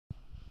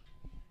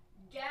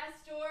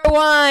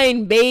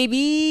wine,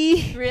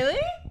 baby. Really?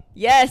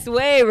 Yes,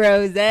 way,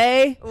 Rose.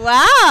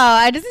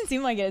 Wow, it doesn't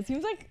seem like it. It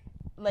seems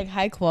like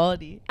high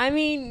quality. I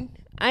mean,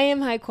 I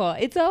am high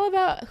quality. It's all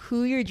about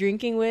who you're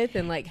drinking with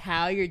and like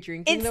how you're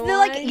drinking It's the the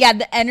wine.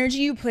 the energy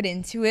you put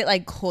into it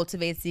like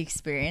cultivates the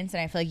experience,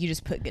 and I feel like you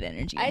just put good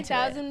energy into it.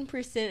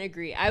 1000%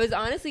 agree. I was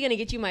honestly gonna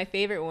get you my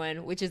favorite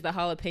one, which is the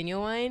jalapeno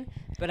wine,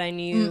 but I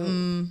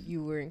knew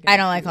you weren't. I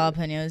don't like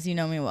jalapenos. You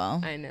know me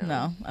well. I know.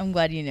 No, I'm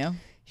glad you knew.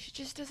 She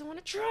just doesn't want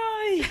to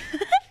try.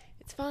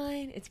 It's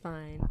fine. It's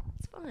fine.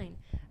 It's fine.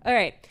 All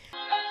right.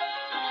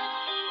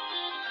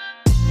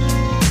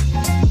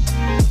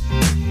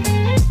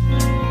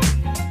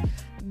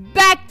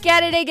 Back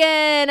at it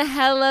again.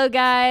 Hello,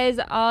 guys,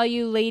 all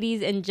you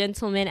ladies and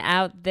gentlemen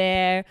out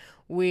there.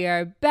 We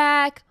are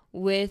back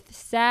with,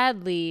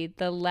 sadly,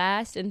 the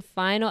last and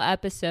final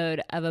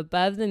episode of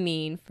Above the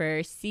Mean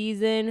for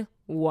season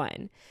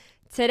 1.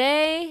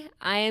 Today,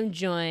 I am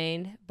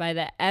joined by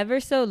the ever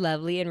so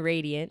lovely and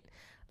radiant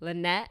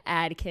Lynette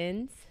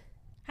Adkins.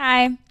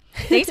 Hi.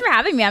 Thanks for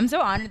having me. I'm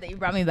so honored that you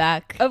brought me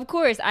back. Of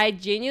course, I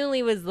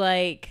genuinely was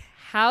like,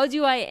 how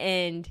do I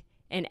end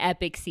an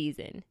epic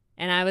season?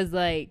 And I was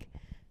like,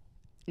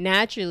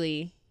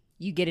 naturally,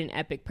 you get an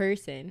epic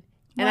person.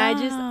 And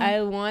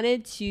I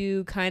wanted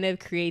to kind of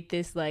create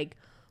this like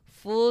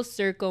full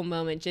circle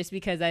moment just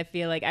because I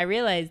feel like I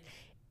realized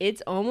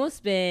it's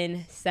almost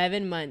been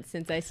 7 months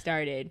since I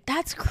started.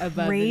 That's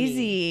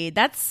crazy.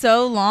 That's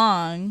so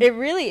long. It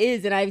really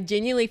is. And I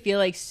genuinely feel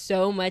like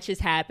so much has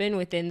happened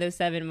within those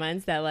 7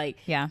 months that like,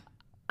 yeah,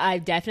 I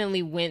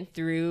definitely went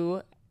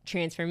through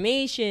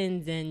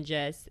transformations and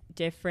just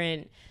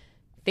different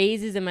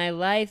phases in my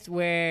life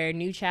where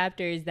new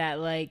chapters that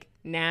like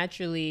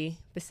naturally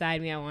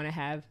beside me, I want to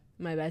have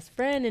my best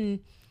friend and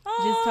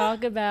just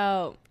talk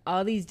about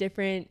all these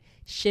different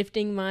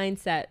shifting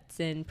mindsets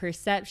and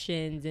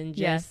perceptions and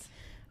just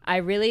I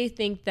really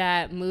think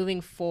that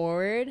moving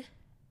forward,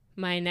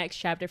 my next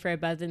chapter for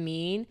Above the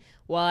Mean,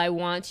 while I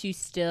want to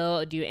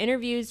still do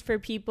interviews for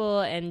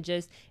people and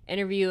just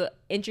interview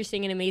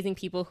interesting and amazing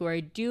people who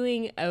are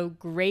doing a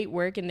great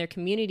work in their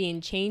community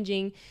and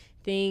changing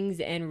things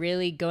and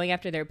really going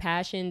after their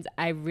passions,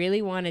 I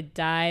really want to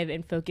dive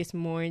and focus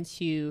more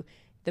into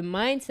the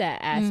mindset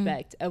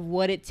aspect of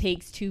what it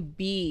takes to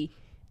be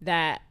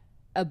that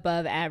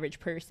above average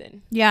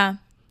person. Yeah.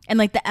 And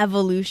like the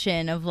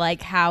evolution of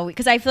like how,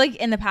 because I feel like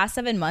in the past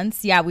 7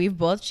 months, we've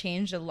both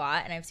changed a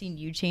lot and I've seen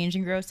you change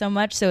and grow so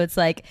much. So it's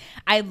like,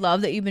 I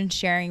love that you've been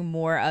sharing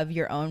more of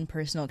your own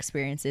personal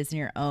experiences and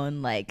your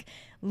own like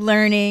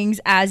learnings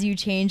as you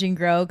change and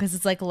grow, because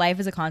it's like life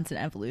is a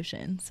constant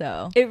evolution.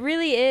 So it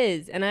really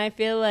is. And I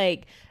feel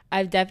like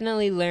I've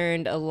definitely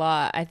learned a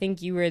lot. I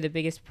think you were the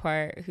biggest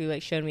part who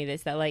like showed me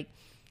this, that like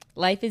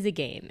life is a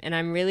game and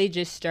I'm really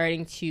just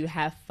starting to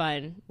have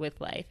fun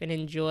with life and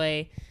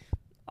enjoy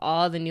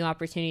all the new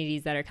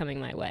opportunities that are coming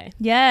my way.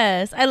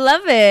 Yes, I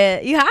love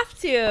it. You have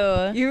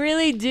to. You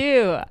really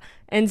do.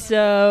 And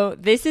so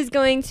this is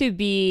going to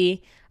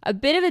be a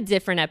bit of a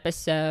different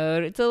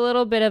episode. It's a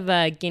little bit of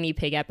a guinea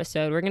pig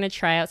episode. We're going to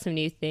try out some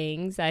new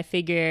things. I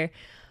figure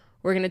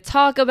we're going to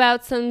talk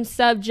about some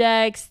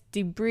subjects,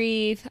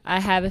 debrief. I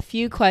have a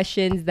few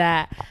questions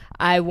that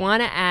I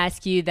want to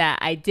ask you that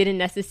I didn't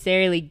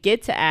necessarily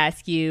get to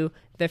ask you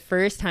the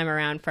first time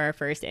around for our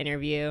first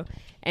interview.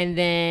 And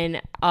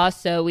then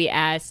also we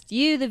asked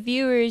you, the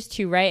viewers,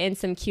 to write in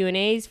some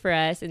Q&As for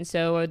us. And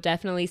so we'll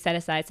definitely set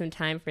aside some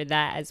time for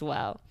that as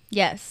well.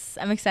 Yes,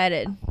 I'm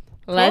excited.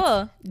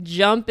 Let's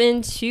jump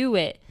into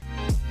it.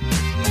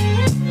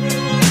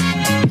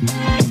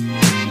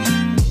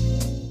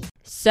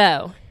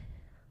 So,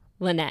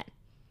 Lynette,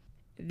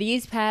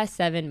 these past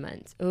 7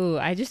 months,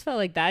 I just felt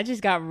like that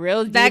just got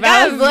real deep. That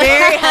got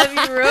very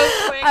heavy real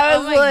quick. I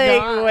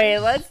was wait,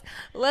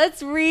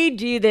 let's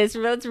redo this.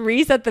 Let's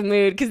reset the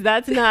mood, because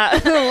that's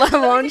not the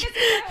level.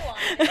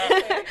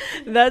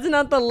 That's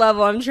not the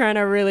level I'm trying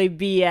to really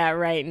be at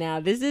right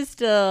now. This is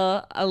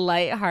still a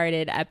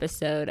lighthearted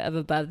episode of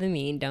Above the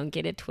Mean. Don't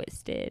get it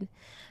twisted.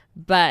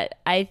 But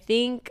I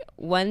think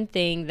one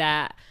thing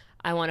that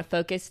I want to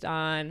focus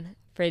on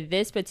for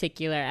this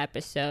particular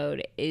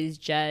episode is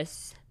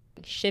just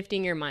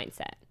shifting your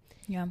mindset.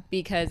 Yeah.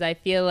 Because I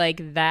feel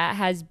like that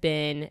has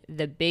been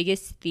the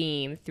biggest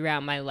theme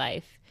throughout my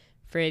life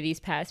for these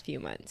past few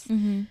months.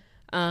 Mm-hmm.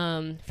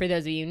 For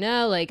those of you who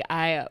know, like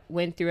I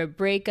went through a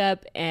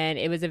breakup and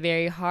it was a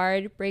very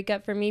hard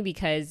breakup for me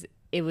because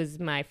it was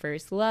my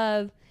first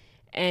love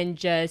and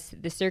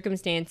just the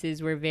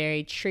circumstances were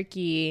very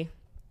tricky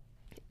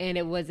and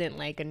it wasn't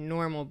like a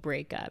normal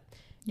breakup.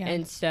 Yeah.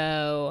 And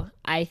so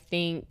I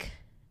think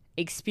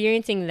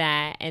experiencing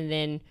that and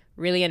then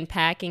really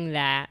unpacking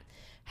that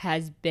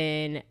has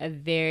been a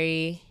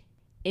very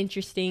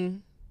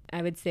interesting,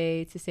 I would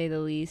say, to say the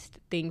least,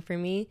 thing for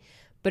me.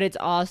 But it's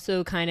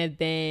also kind of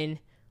been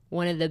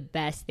one of the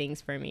best things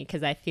for me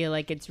because I feel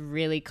like it's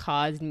really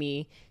caused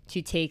me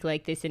to take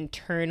like this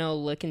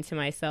internal look into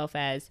myself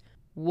as,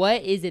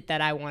 what is it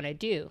that I want to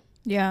do?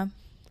 Yeah.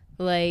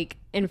 Like,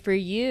 and for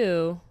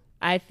you,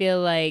 I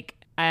feel like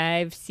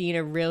I've seen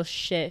a real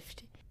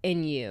shift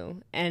in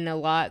you and a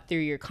lot through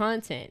your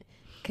content.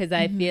 Because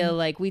I feel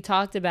like we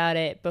talked about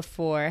it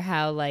before,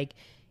 how like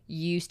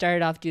you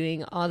started off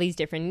doing all these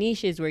different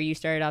niches, where you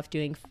started off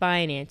doing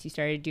finance, you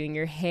started doing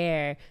your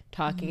hair,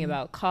 talking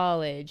about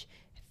college,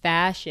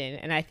 fashion.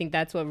 And I think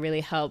that's what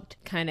really helped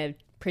kind of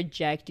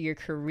project your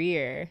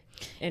career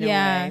in a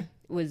way,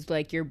 was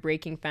like your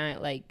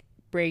breakout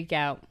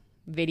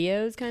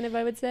videos kind of,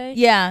 I would say.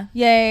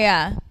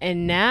 Yeah.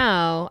 And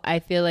now I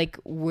feel like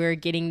we're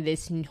getting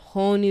this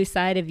whole new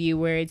side of you,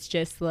 where it's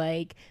just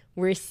like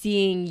we're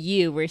seeing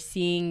you, we're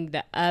seeing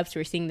the ups,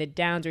 we're seeing the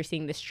downs, we're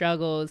seeing the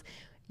struggles.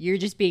 You're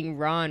just being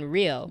raw and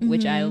real,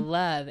 which I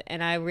love.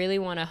 And I really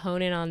want to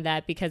hone in on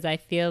that, because I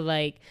feel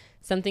like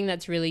something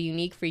that's really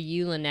unique for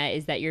you, Lynette,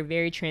 is that you're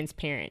very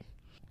transparent.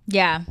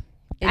 Yeah.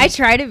 I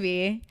try to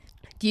be.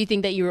 Do you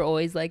think that you were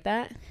always like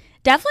that?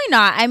 Definitely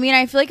not. I mean,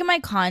 I feel like in my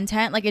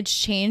content, like it's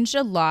changed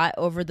a lot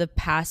over the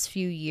past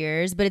few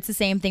years, but it's the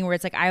same thing where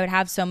it's like I would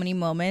have so many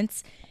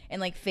moments and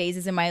like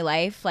phases in my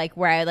life, like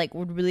where I like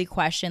would really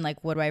question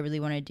like, what do I really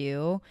want to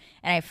do?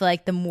 And I feel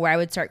like the more I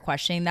would start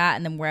questioning that,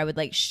 and the more I would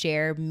like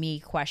share me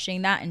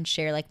questioning that and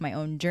share like my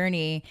own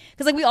journey,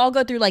 because like we all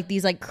go through like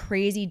these like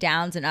crazy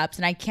downs and ups,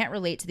 and I can't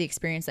relate to the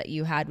experience that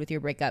you had with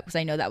your breakup, because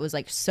I know that was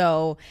like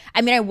so,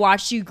 I mean, I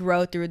watched you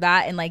grow through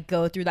that and like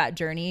go through that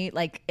journey,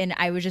 like, and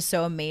I was just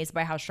so amazed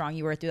by how strong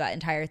you were through that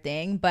entire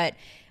thing. But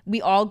we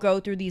all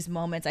go through these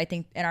moments, I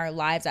think, in our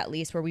lives at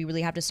least, where we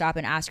really have to stop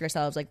and ask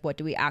ourselves, like, what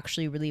do we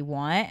actually really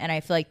want? And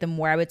I feel like the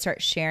more I would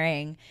start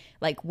sharing,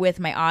 like, with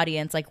my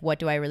audience, like, what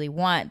do I really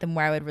want? The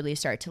more I would really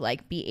start to,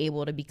 like, be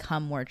able to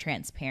become more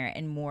transparent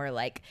and more,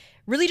 like,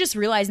 really just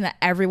realizing that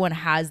everyone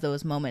has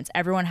those moments.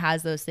 Everyone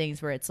has those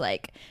things where it's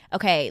like,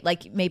 okay,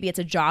 like, maybe it's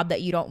a job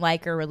that you don't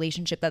like, or a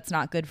relationship that's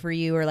not good for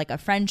you, or, like, a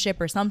friendship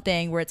or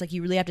something where it's like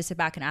you really have to sit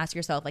back and ask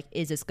yourself, like,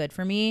 is this good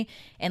for me?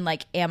 And,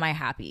 like, am I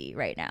happy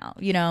right now?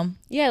 You know?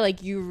 Yeah,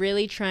 like you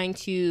really trying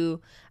to,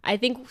 I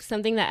think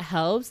something that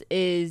helps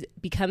is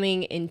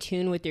becoming in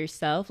tune with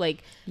yourself,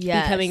 like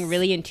becoming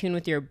really in tune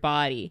with your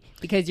body,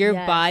 because your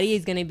body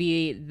is going to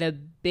be the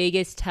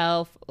biggest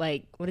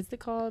like, what is it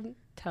called?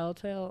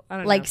 Telltale? I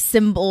don't know. Like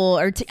symbol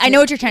or I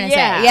know what you're trying to say.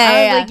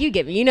 Yeah. Like, you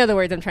get me. You know the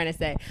words I'm trying to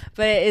say.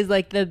 But it is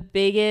like the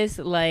biggest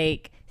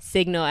like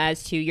signal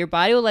as to your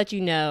body will let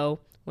you know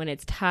when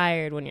it's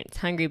tired, when it's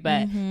hungry.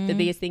 But the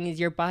biggest thing is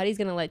your body's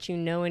going to let you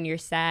know when you're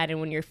sad and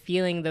when you're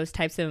feeling those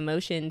types of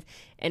emotions.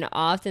 And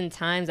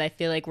oftentimes I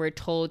feel like we're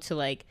told to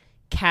like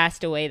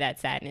cast away that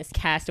sadness,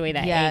 cast away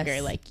that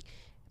anger. Like,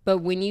 but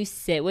when you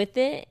sit with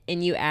it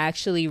and you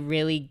actually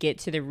really get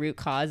to the root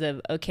cause of,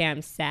 okay,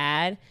 I'm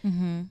sad,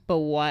 but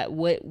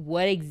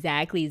what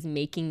exactly is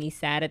making me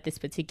sad at this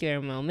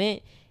particular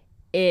moment,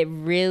 it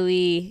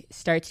really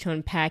starts to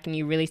unpack, and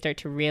you really start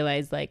to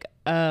realize like,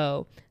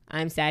 oh,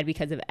 I'm sad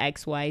because of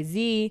X, Y,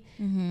 Z.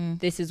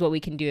 This is what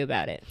we can do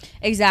about it.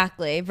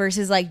 Exactly.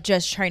 Versus like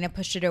just trying to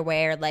push it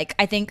away, or like,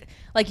 I think,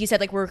 like you said,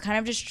 like we're kind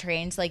of just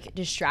trained to like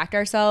distract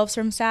ourselves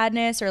from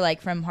sadness or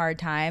like from hard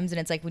times. And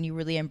it's like when you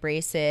really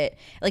embrace it,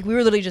 like we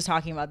were literally just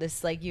talking about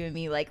this, like you and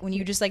me, like when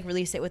you just like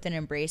really sit with and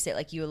embrace it,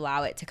 like you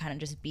allow it to kind of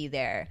just be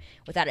there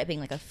without it being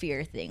like a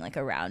fear thing, like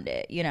around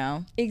it, you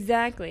know?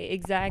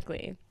 Exactly.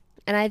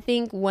 And I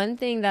think one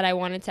thing that I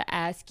wanted to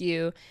ask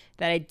you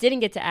that I didn't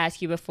get to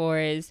ask you before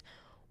is,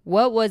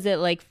 what was it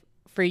like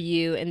for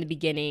you in the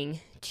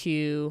beginning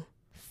to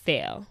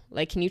fail?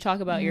 Like, can you talk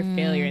about your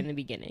failure in the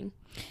beginning?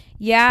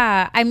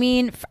 Yeah. I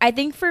mean, I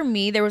think for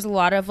me, there was a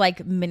lot of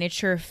like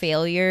miniature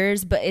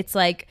failures, but it's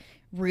like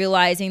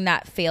realizing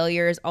that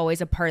failure is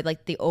always a part of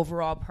like the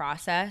overall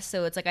process.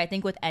 So it's like, I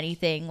think with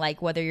anything,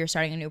 like whether you're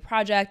starting a new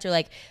project or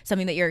like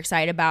something that you're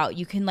excited about,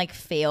 you can like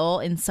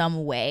fail in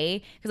some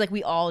way, because like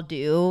we all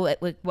do.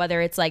 Like,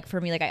 whether it's like for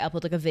me, like I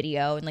upload like a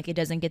video and like it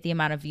doesn't get the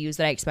amount of views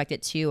that I expect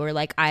it to, or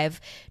like I've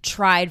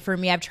tried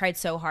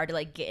so hard to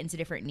like get into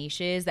different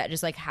niches that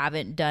just like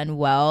haven't done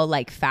well,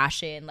 like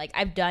fashion. Like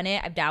I've done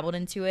it, I've dabbled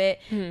into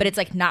it, but it's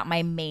like not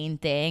my main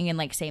thing. And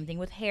like same thing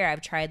with hair.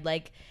 I've tried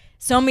like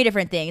so many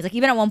different things. Like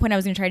even at one point I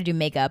was gonna try to do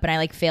makeup and I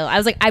like failed. I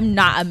was like, I'm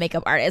not a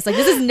makeup artist. Like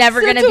this is never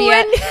gonna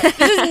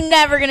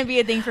be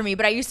a thing for me.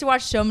 But I used to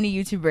watch so many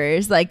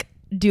YouTubers like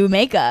do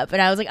makeup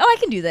and I was like, oh, I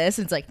can do this.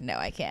 And it's like, no,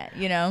 I can't,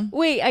 you know?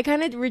 Wait, I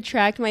kind of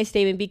retract my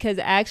statement, because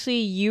actually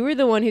you were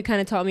the one who kind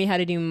of taught me how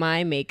to do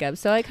my makeup.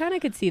 So I kind of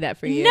could see that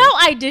for you. No,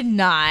 I did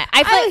not.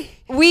 I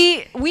feel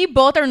like we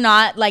both are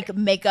not like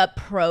makeup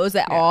pros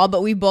at all,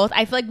 but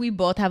I feel like we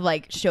both have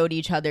like showed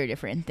each other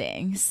different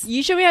things.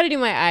 You showed me how to do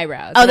my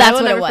eyebrows. Oh, that's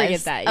what it was. I will never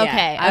forget that.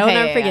 Okay. I will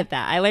never forget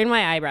that. I learned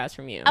my eyebrows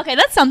from you. Okay,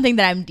 that's something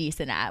that I'm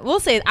decent at. We'll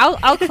say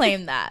I'll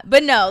claim that.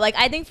 But no, like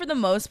I think for the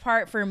most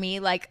part for me,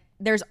 like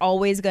there's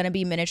always going to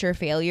be miniature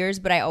failures,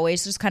 but I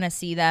always just kind of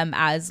see them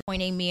as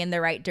pointing me in the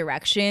right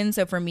direction.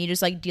 So for me,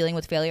 just like dealing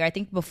with failure, I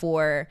think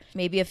before,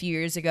 maybe a few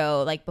years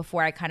ago, like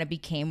before I kind of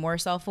became more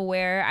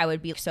self-aware, I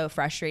would be so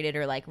frustrated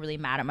or like really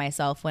mad at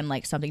myself when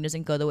like something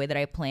doesn't go the way that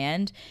I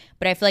planned.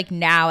 But I feel like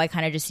now I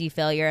kind of just see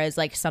failure as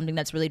like something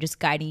that's really just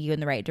guiding you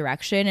in the right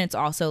direction. And it's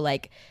also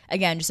like,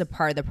 again, just a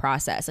part of the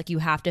process. Like you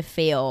have to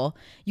fail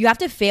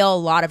a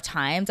lot of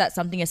times at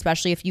something,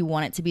 especially if you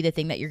want it to be the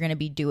thing that you're going to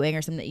be doing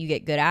or something that you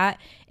get good at,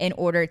 in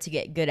order to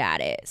get good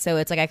at it. So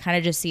it's like I kind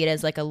of just see it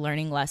as like a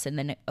learning lesson.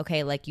 Then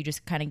okay, like you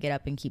just kind of get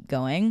up and keep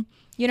going,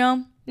 you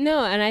know?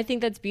 No, and I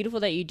think that's beautiful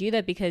that you do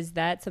that, because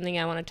that's something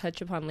I want to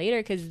touch upon later,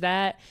 because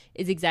that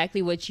is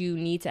exactly what you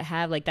need to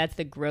have. Like that's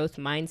the growth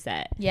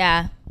mindset.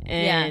 Yeah.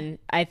 And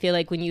I feel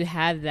like when you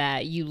have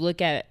that, you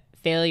look at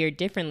failure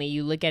differently.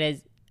 You look at it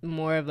as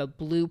more of a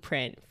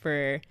blueprint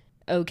for,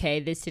 okay,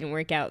 this didn't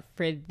work out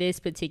for this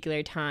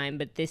particular time,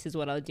 but this is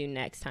what I'll do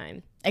next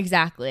time.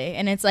 Exactly.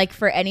 And it's like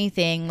for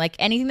anything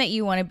that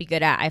you want to be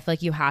good at, I feel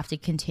like you have to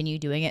continue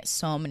doing it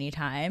so many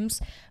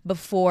times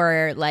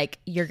before like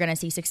you're going to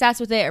see success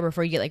with it, or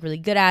before you get like really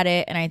good at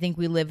it. And I think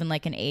we live in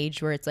like an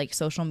age where it's like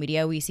social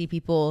media, we see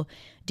people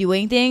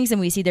doing things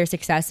and we see their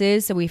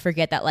successes, so we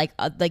forget that like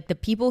the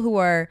people who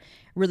are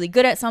really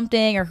good at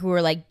something, or who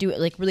are like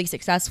really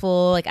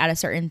successful like at a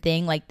certain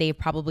thing, like they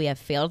probably have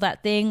failed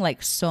that thing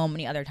like so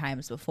many other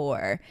times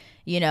before,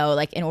 you know,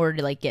 like in order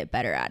to like get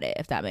better at it,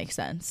 if that makes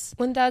sense.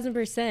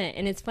 1000%.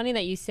 And it's funny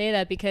that you say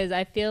that, because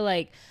I feel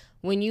like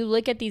when you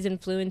look at these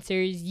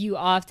influencers, you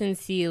often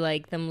see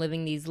like them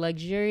living these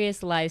luxurious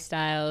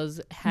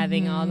lifestyles,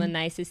 having all the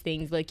nicest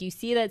things. Like you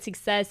see that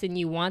success and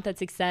you want that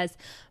success,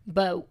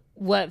 but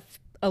what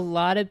a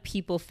lot of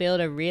people fail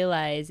to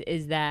realize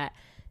is that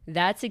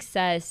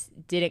success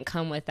didn't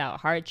come without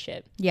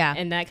hardship. Yeah.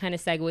 And that kind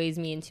of segues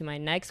me into my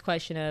next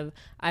question of,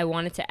 I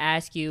wanted to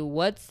ask you,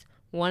 what's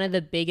one of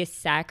the biggest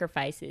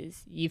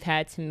sacrifices you've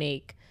had to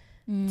make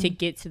to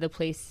get to the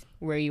place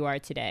where you are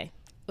today?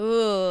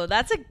 Ooh,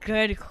 that's a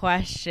good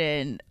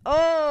question.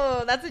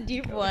 Oh, that's a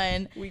deep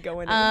one. We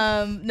going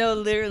in. No,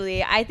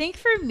 literally. I think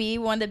for me,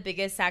 one of the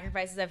biggest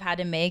sacrifices I've had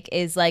to make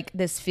is like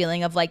this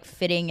feeling of like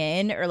fitting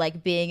in, or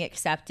like being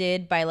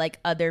accepted by like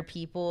other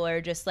people,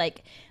 or just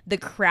like the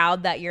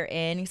crowd that you're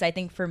in. Because I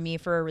think for me,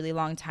 for a really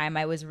long time,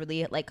 I was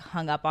really like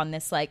hung up on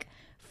this like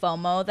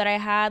FOMO that I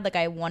had. Like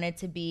I wanted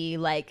to be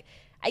like,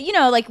 you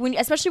know, like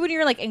especially when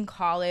you're like in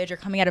college or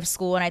coming out of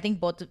school, and I think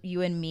both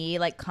you and me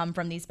like come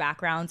from these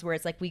backgrounds where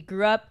it's like we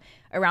grew up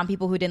around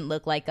people who didn't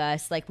look like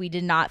us. Like we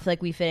did not feel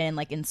like we fit in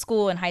like in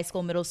school, in high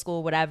school, middle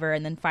school, whatever.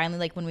 And then finally,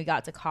 like when we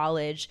got to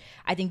college,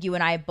 I think you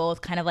and I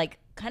both kind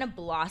of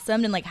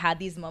blossomed and like had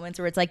these moments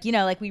where it's like, you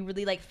know, like we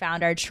really like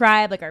found our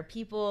tribe, like our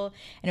people,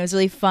 and it was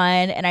really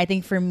fun. And I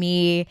think for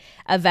me,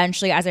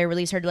 eventually, as I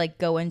really started to like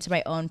go into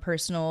my own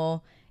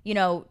personal, you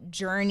know,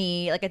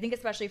 journey, like I think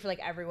especially for like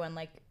everyone,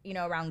 like, you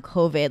know, around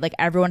COVID, like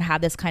everyone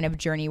had this kind of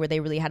journey where they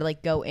really had to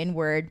like go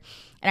inward.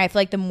 And I feel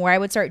like the more I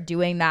would start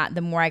doing that,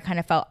 the more I kind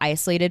of felt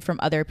isolated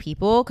from other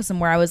people, because the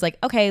more I was like,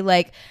 okay,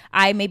 like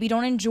I maybe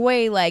don't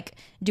enjoy like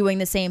doing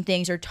the same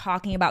things or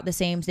talking about the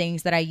same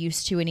things that I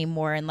used to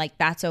anymore, and like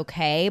that's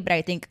okay. But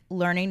I think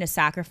learning to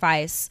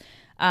sacrifice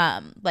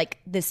like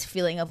this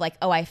feeling of like,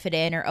 oh, I fit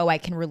in, or oh, I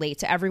can relate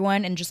to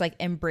everyone, and just like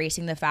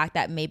embracing the fact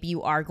that maybe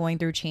you are going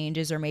through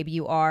changes, or maybe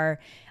you are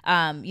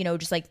you know,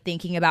 just like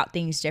thinking about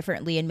things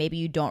differently, and maybe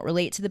you don't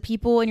relate to the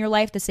people in your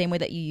life the same way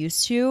that you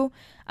used to.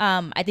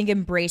 I think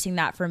embracing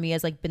that for me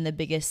has like been the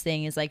biggest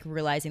thing, is like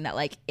realizing that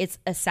like it's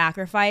a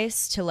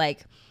sacrifice to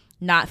like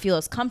not feel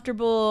as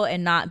comfortable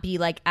and not be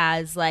like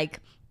as like,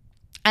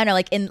 I don't know,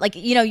 like in like,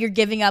 you know, you're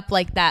giving up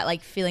like that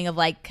like feeling of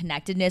like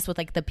connectedness with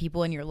like the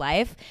people in your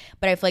life.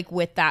 But I feel like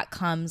with that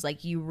comes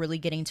like you really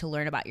getting to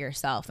learn about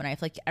yourself. And I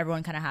feel like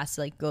everyone kind of has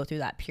to like go through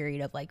that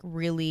period of like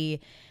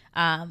really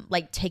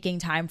like taking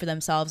time for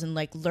themselves, and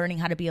like learning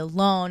how to be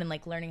alone, and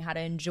like learning how to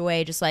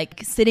enjoy just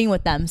like sitting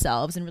with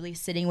themselves, and really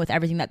sitting with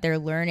everything that they're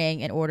learning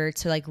in order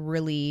to like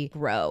really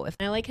grow.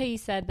 I like how you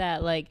said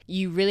that, like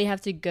you really have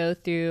to go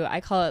through,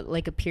 I call it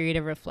like a period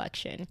of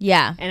reflection.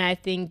 Yeah. And I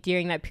think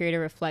during that period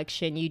of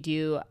reflection,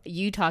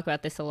 you talk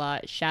about this a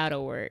lot,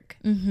 shadow work.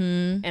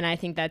 And I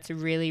think that's a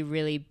really,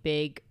 really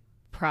big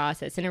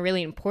process, and a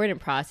really important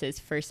process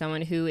for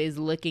someone who is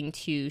looking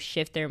to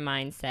shift their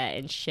mindset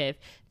and shift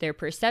their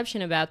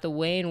perception about the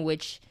way in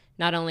which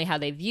not only how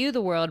they view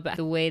the world, but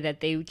the way that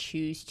they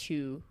choose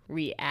to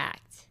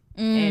react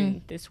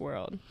in this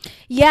world.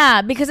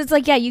 Yeah, because it's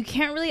like, yeah, you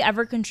can't really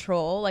ever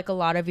control like a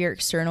lot of your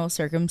external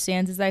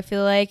circumstances, I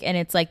feel like. And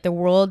it's like the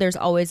world, there's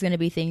always going to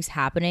be things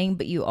happening,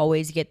 but you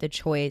always get the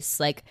choice.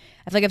 Like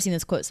I feel like I've seen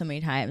this quote so many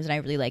times, and I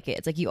really like it.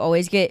 It's like you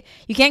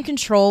can't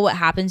control what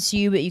happens to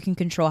you, but you can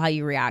control how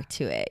you react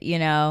to it, you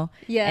know?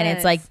 Yeah. And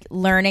it's like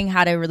learning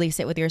how to really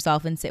sit with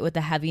yourself and sit with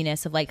the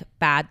heaviness of like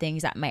bad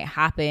things that might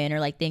happen, or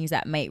like things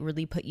that might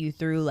really put you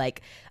through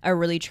like a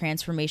really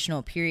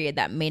transformational period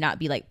that may not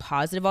be like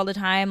positive all the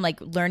time. Like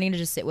learning to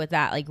just sit with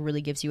that like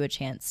really gives you a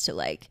chance to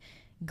like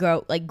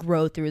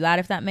grow through that,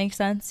 if that makes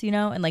sense, you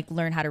know, and like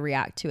learn how to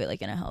react to it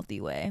like in a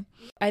healthy way.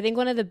 I think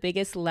one of the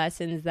biggest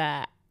lessons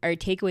that or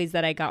takeaways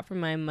that I got from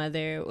my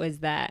mother was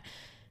that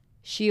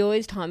she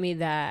always taught me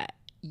that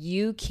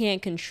you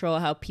can't control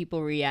how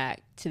people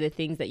react to the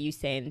things that you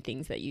say and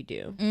things that you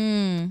do.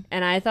 And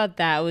I thought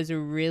that was a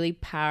really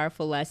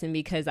powerful lesson,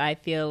 because I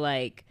feel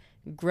like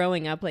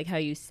growing up, like how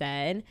you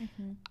said,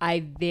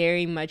 I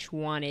very much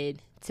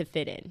wanted to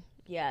fit in.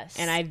 Yes.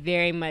 And I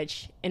very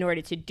much, in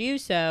order to do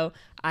so,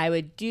 I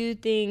would do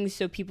things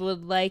so people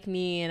would like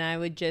me, and I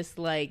would just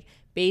like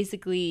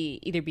basically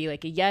either be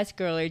like a yes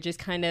girl or just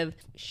kind of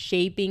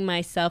shaping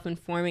myself and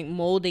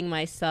molding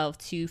myself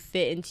to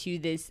fit into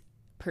this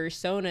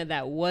persona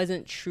that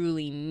wasn't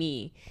truly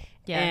me.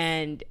 Yes.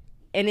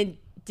 And it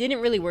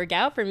didn't really work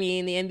out for me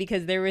in the end,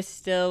 because there was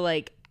still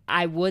like,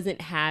 I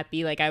wasn't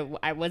happy. Like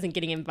I wasn't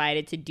getting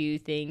invited to do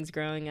things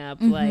growing up.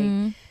 Like,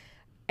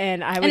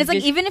 and it's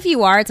like, even if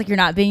you are, it's like you're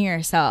not being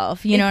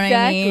yourself. You know what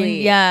I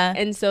mean? Yeah.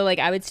 And so like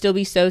I would still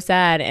be so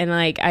sad. And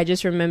like I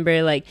just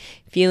remember like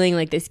feeling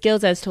like this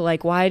guilt as to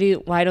like, why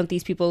don't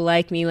these people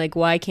like me? Like,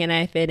 why can't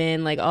I fit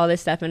in? Like all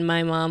this stuff. And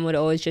my mom would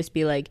always just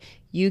be like,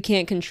 you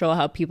can't control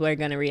how people are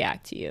going to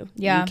react to you.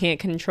 Yeah. You can't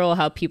control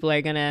how people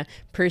are going to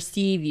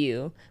perceive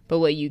you. But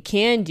what you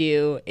can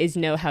do is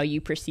know how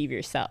you perceive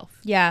yourself.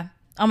 Yeah.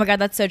 Oh my God,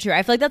 that's so true.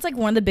 I feel like that's like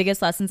one of the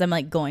biggest lessons I'm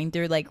like going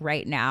through like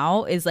right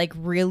now is like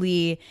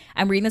really,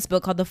 I'm reading this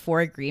book called The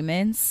Four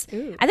Agreements.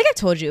 Ooh. I think I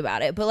told you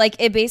about it, but like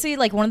it basically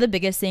like one of the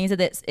biggest things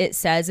that it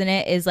says in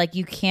it is like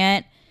you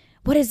can't,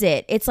 what is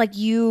it? It's like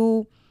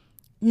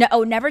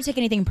never take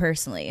anything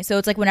personally. So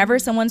it's like whenever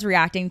someone's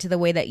reacting to the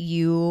way that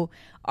you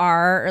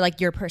are or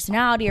like your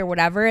personality or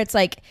whatever, it's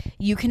like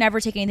you can never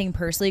take anything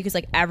personally, because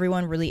like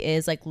everyone really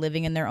is like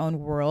living in their own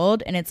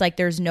world, and it's like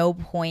there's no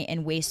point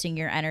in wasting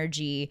your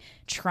energy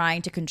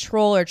trying to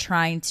control or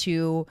trying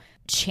to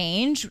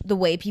change the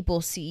way people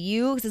see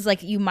you, because it's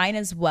like you might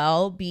as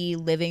well be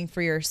living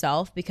for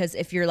yourself, because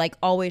if you're like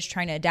always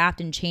trying to adapt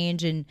and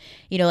change and,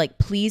 you know, like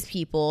please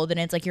people, then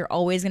it's like you're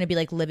always going to be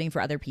like living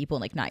for other people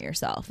and like not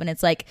yourself. And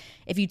it's like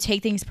if you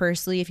take things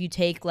personally, if you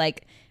take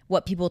like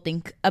what people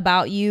think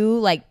about you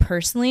like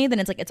personally, then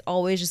it's like it's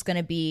always just going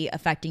to be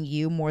affecting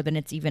you more than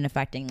it's even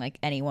affecting like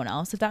anyone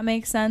else, if that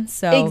makes sense.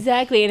 So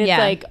exactly. And it's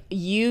like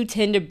you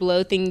tend to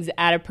blow things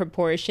out of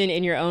proportion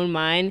in your own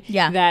mind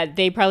that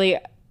they probably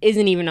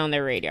isn't even on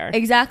their radar.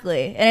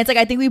 Exactly. And it's like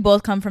I think we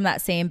both come from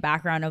that same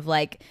background of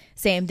like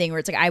same thing, where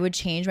it's like I would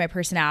change my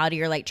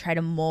personality or like try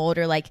to mold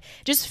or like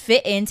just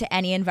fit into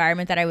any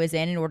environment that I was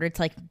in order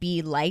to like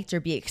be liked or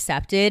be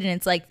accepted. And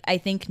it's like I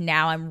think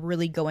now I'm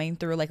really going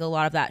through like a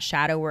lot of that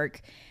shadow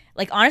work,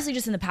 like honestly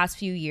just in the past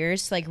few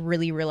years, to like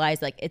really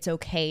realize like it's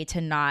okay to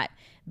not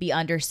be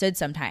understood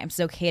sometimes. It's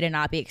okay to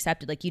not be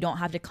accepted. Like you don't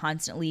have to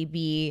constantly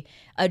be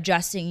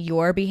adjusting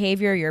your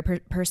behavior, your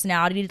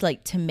personality to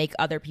like to make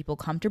other people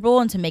comfortable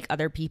and to make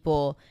other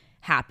people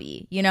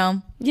happy, you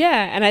know?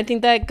 Yeah. And I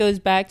think that goes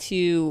back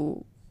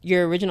to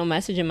your original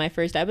message in my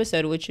first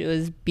episode, which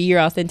was be your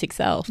authentic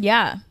self.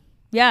 Yeah.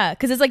 Yeah,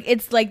 because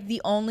it's like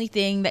the only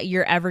thing that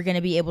you're ever going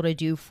to be able to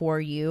do for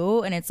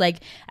you, and it's like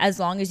as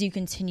long as you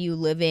continue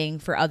living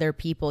for other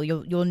people,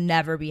 you'll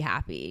never be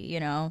happy, you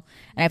know.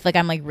 And I feel like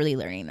I'm like really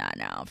learning that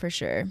now for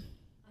sure.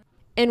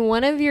 In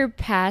one of your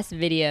past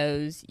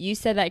videos, you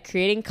said that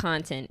creating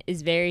content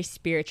is very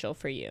spiritual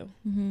for you.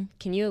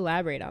 Can you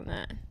elaborate on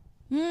that?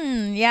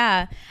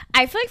 Yeah,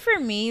 I feel like for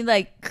me,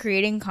 like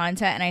creating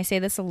content, and I say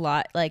this a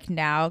lot like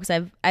now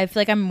because I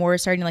feel like I'm more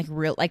starting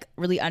to like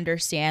really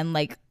understand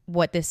like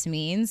what this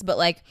means. But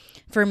like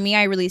for me,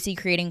 I really see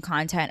creating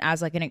content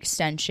as like an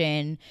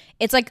extension.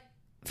 It's like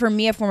for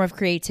me a form of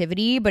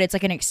creativity, but it's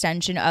like an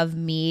extension of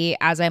me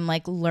as I'm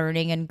like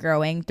learning and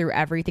growing through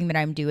everything that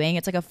I'm doing.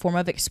 It's like a form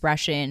of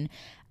expression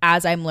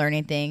as I'm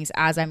learning things,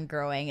 as I'm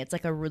growing. It's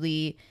like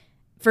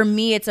for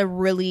me, it's a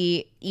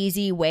really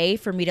easy way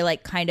for me to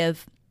like kind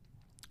of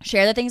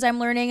share the things I'm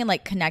learning and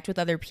like connect with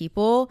other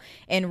people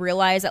and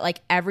realize that like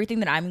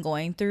everything that I'm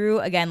going through,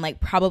 again, like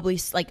probably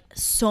like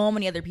so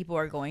many other people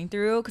are going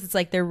through, because it's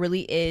like there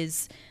really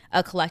is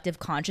a collective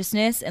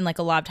consciousness. And like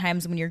a lot of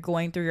times when you're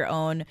going through your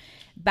own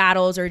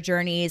battles or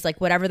journeys,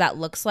 like whatever that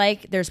looks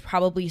like, there's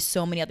probably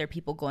so many other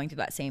people going through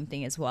that same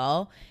thing as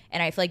well.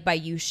 And I feel like by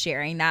you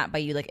sharing that, by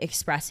you like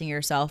expressing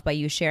yourself, by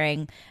you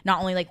sharing not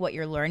only like what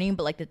you're learning,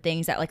 but like the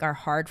things that like are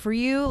hard for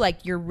you,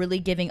 like you're really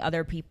giving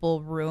other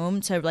people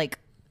room to like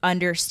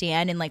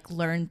understand and like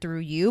learn through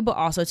you, but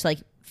also to like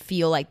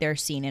feel like they're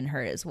seen and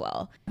heard as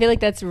well. I feel like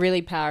that's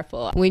really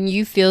powerful. When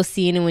you feel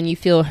seen and when you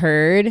feel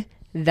heard,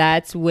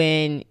 that's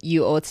when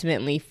you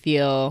ultimately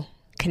feel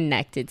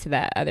connected to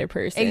that other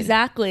person.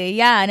 Exactly.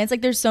 Yeah. And it's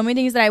like there's so many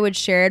things that I would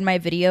share in my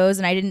videos,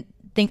 and I don't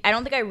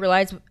think I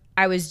realized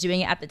I was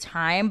doing it at the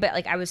time, but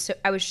like I was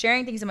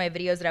sharing things in my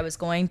videos that I was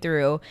going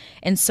through,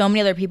 and so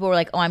many other people were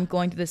like, oh, I'm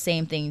going through the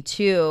same thing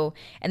too.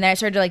 And then I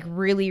started to like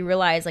really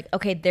realize like,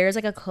 okay, there's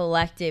like a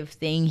collective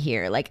thing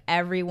here. Like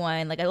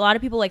everyone, like a lot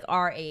of people like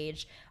our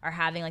age are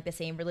having like the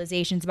same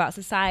realizations about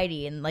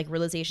society and like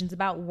realizations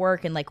about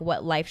work and like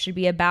what life should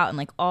be about and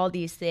like all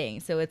these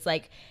things. So it's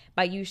like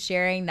by you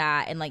sharing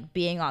that and like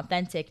being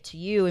authentic to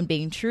you and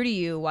being true to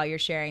you while you're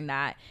sharing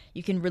that,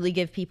 you can really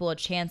give people a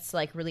chance to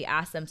like really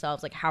ask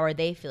themselves like how are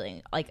they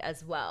feeling like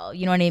as well,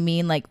 you know what I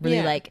mean, like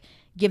really like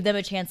give them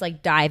a chance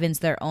like dive into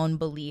their own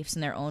beliefs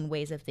and their own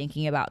ways of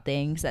thinking about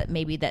things that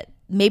maybe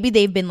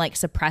they've been like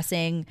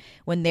suppressing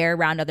when they're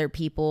around other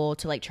people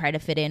to like try to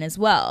fit in as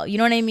well, you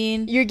know what I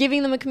mean. You're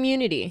giving them a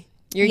community.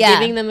 You're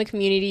giving them a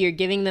community. You're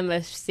giving them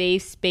a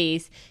safe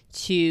space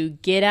to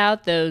get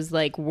out those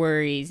like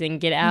worries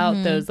and get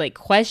out those like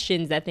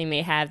questions that they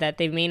may have that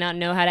they may not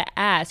know how to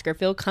ask or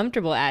feel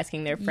comfortable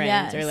asking their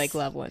friends or like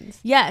loved ones.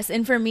 Yes.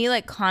 And for me,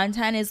 like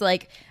content is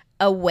like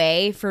a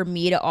way for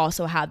me to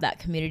also have that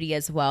community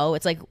as well.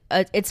 It's like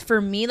it's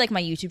for me, like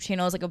my YouTube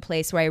channel is like a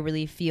place where I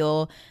really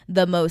feel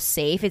the most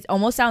safe. It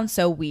almost sounds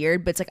so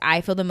weird, but it's like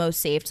I feel the most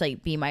safe to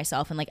like be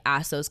myself and like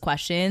ask those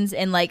questions.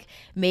 And like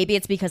maybe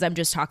it's because I'm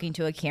just talking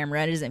to a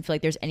camera and it doesn't feel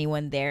like there's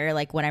anyone there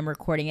like when I'm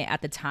recording it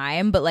at the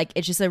time, but like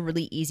it's just a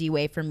really easy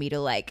way for me to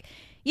like,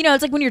 you know,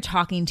 it's like when you're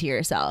talking to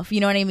yourself, you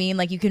know what I mean?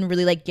 Like you can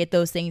really like get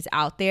those things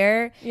out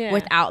there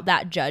without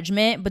that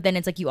judgment. But then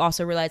it's like you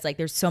also realize like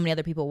there's so many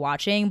other people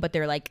watching, but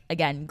they're like,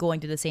 again, going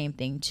through the same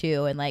thing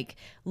too and like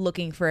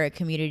looking for a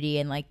community.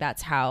 And like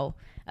that's how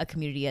a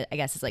community, I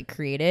guess, is like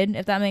created,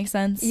 if that makes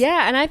sense.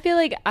 Yeah. And I feel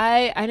like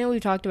I know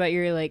we've talked about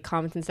your like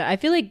comments and stuff. I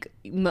feel like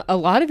a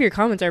lot of your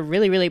comments are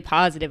really, really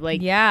positive.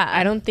 Like,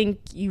 I don't think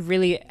you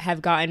really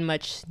have gotten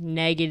much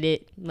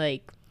negative,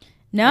 like,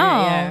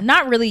 no,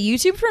 not really.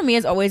 YouTube for me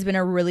has always been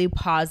a really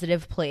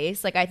positive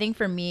place. Like I think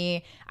for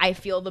me, I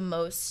feel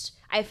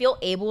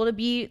able to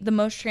be the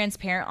most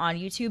transparent on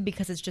YouTube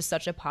because it's just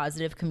such a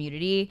positive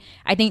community.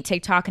 I think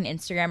TikTok and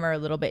Instagram are a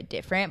little bit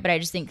different, but I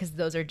just think because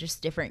those are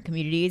just different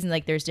communities and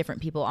like there's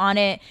different people on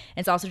it. And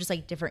it's also just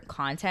like different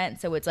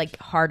content. So it's like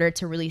harder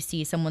to really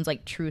see someone's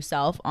like true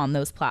self on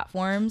those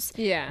platforms.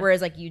 Yeah.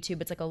 Whereas like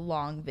YouTube, it's like a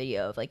long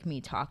video of like me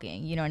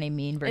talking, you know what I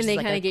mean? Versus and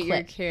they kind of get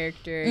your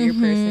character, your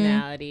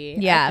personality.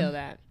 Yeah. I feel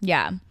that.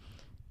 Yeah.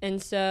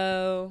 And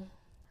so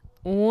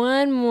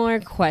one more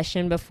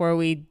question before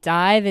we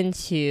dive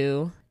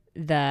into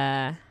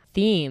the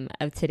theme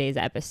of today's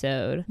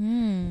episode.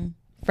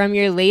 From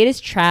your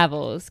latest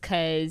travels,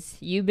 because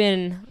you've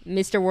been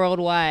Mr.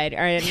 Worldwide,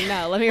 or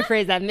no, let me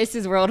rephrase that,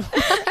 Mrs.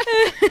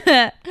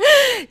 Worldwide.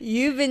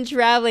 You've been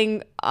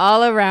traveling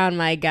all around,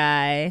 my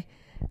guy.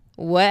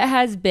 What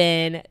has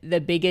been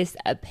the biggest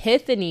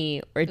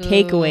epiphany or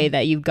takeaway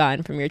that you've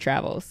gotten from your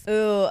travels?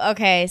 Ooh,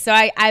 okay. So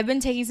I've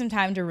been taking some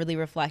time to really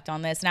reflect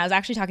on this. And I was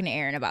actually talking to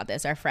Erin about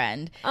this, our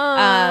friend.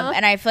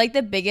 And I feel like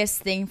the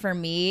biggest thing for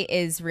me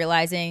is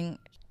realizing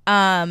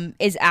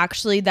is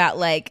actually that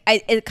like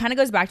it kind of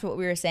goes back to what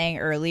we were saying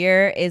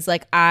earlier is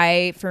like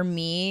from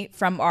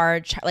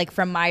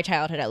my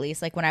childhood at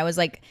least, like when I was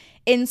like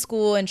in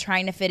school and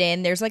trying to fit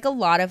in, there's like a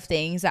lot of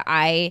things that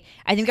I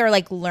think are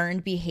like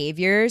learned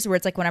behaviors where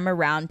it's like when I'm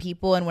around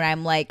people and when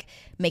I'm like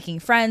making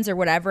friends or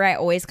whatever, I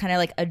always kind of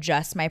like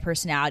adjust my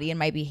personality and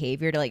my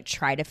behavior to like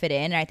try to fit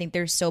in. And I think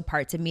there's still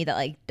parts of me that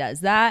like does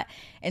that.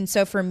 And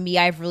so for me,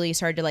 I've really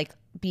started to like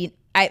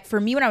for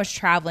me when I was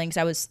traveling, because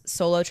I was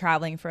solo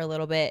traveling for a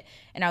little bit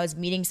and I was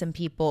meeting some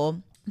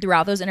people,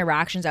 throughout those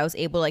interactions, I was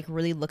able to like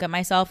really look at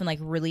myself and like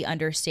really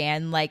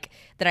understand like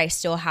that I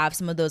still have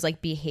some of those like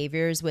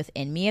behaviors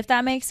within me, if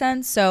that makes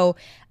sense. So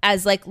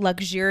as like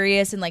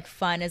luxurious and like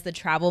fun as the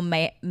travel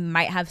might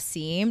have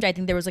seemed, I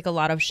think there was like a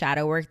lot of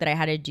shadow work that I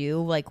had to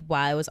do like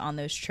while I was on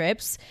those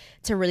trips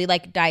to really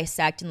like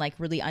dissect and like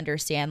really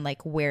understand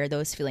like where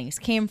those feelings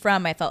came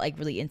from. I felt like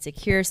really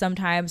insecure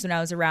sometimes when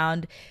I was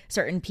around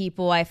certain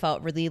people. I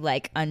felt really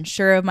like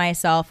unsure of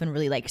myself and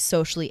really like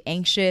socially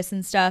anxious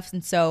and stuff.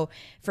 And so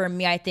for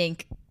me, I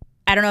think,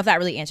 I don't know if that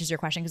really answers your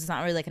question because it's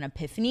not really like an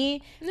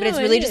epiphany, but it's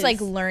really just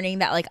like learning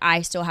that like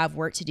I still have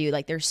work to do.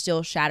 Like there's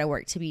still shadow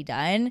work to be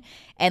done.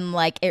 And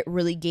like it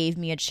really gave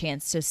me a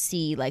chance to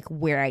see like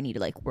where I need to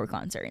like work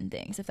on certain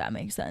things, if that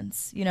makes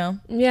sense, you know?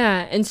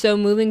 Yeah. And so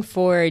moving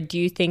forward, do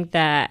you think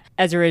that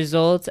as a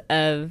result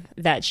of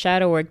that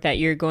shadow work that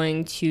you're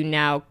going to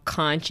now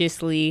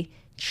consciously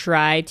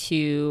try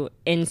to,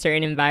 in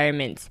certain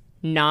environments,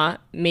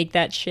 not make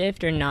that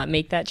shift or not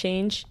make that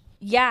change?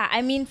 Yeah,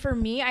 I mean, for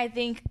me, I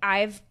think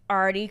I've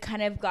already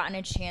kind of gotten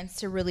a chance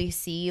to really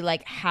see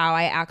like how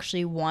I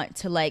actually want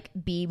to like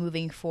be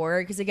moving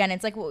forward. Because again,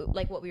 it's like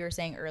what we were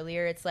saying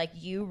earlier. It's like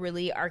you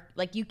really are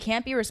like you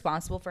can't be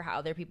responsible for how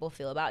other people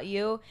feel about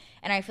you.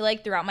 And I feel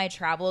like throughout my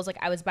travels, like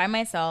I was by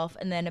myself,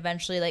 and then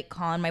eventually like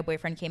Colin, my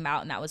boyfriend, came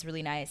out, and that was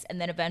really nice.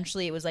 And then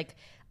eventually it was like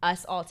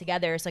us all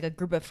together. It's like a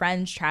group of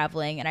friends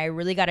traveling, and I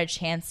really got a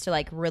chance to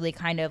like really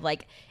kind of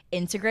like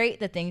integrate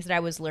the things that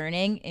I was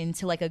learning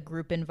into like a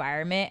group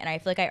environment. And I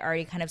feel like I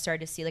already kind of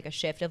started to see like a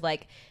shift of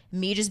like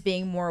me just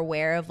being more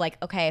aware of like,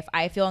 okay, if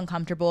I feel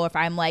uncomfortable, if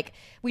I'm like,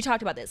 we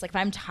talked about this, like if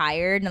I'm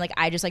tired and like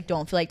I just like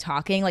don't feel like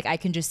talking, like I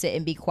can just sit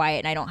and be quiet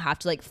and I don't have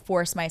to like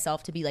force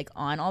myself to be like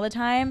on all the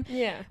time.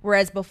 Yeah.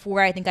 Whereas before,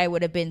 I think I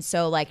would have been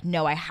so like,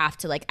 no, I have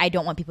to like, I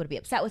don't want people to be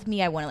upset with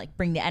me. I want to like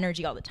bring the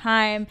energy all the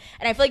time.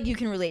 And I feel like you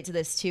can relate to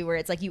this too, where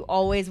it's like you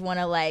always want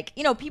to like,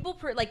 you know, people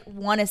like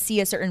want to see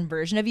a certain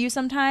version of you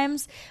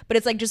sometimes, but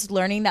it's like just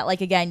learning that,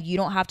 like, again, you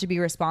don't have to be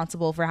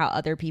responsible for how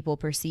other people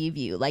perceive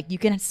you. Like, you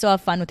can still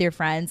have fun with your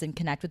friends and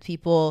connect with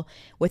people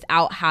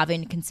without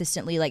having to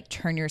consistently like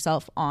turn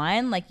yourself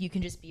on. Like, you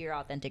can just be your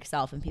authentic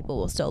self and people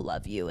will still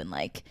love you and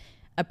like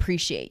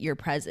appreciate your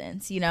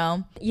presence, you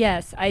know?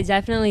 Yes, I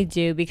definitely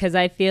do, because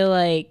I feel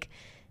like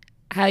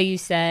how you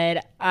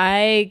said,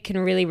 I can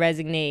really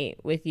resonate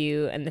with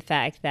you and the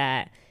fact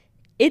that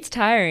it's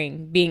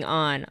tiring being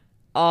on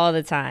all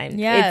the time.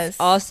 Yes. It's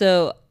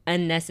also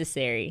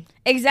unnecessary.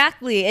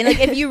 Exactly. And like,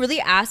 if you really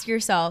ask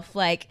yourself,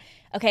 like,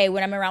 okay,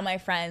 when I'm around my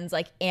friends,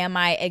 like, am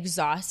I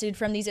exhausted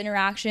from these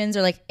interactions,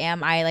 or like,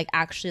 am I like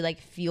actually like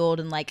fueled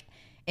and like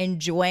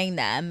enjoying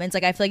them? And it's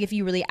like, I feel like if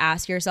you really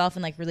ask yourself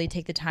and like really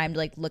take the time to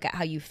like look at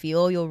how you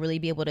feel, you'll really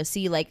be able to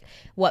see like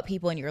what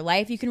people in your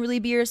life you can really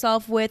be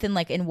yourself with, and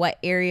like in what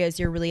areas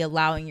you're really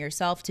allowing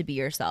yourself to be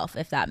yourself,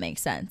 if that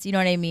makes sense. You know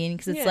what I mean?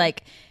 Because it's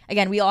like,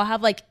 again, we all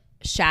have like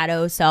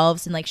shadow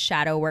selves and like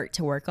shadow work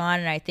to work on.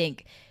 And I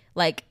think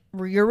like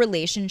your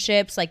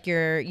relationships, like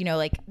your, you know,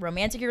 like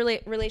romantic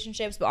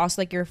relationships, but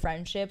also like your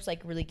friendships,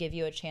 like really give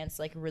you a chance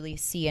to like really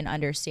see and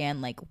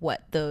understand like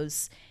what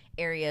those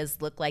areas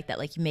look like that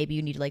like maybe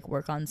you need to like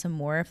work on some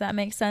more, if that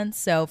makes sense.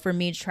 So for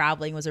me,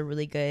 traveling was a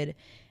really good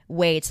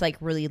way to like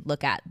really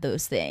look at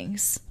those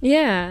things.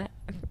 Yeah,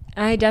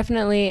 I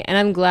definitely, and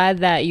I'm glad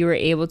that you were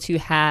able to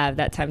have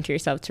that time to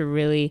yourself to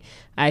really,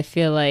 I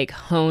feel like,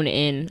 hone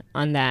in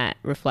on that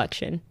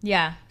reflection.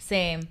 Yeah,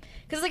 same.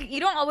 Because like you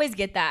don't always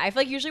get that. I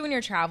feel like usually when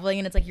you're traveling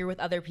and it's like you're with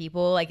other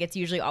people, like it's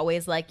usually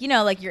always like, you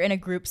know, like you're in a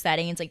group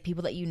setting, it's like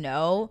people that you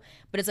know.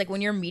 But it's like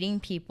when you're meeting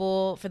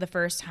people for the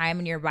first time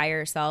and you're by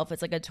yourself,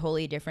 it's like a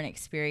totally different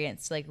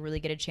experience to like really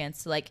get a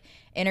chance to like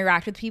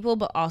interact with people,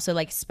 but also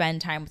like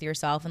spend time with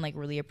yourself and like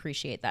really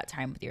appreciate that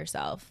time with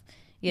yourself.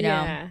 You know?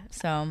 Yeah.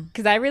 So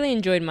because I really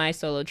enjoyed my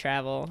solo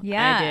travel.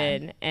 Yeah. I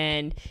did.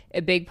 And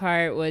a big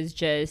part was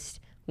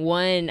just,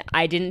 one,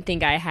 I didn't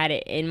think I had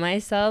it in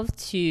myself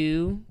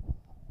to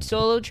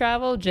solo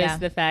travel, just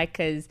the fact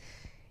because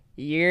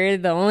you're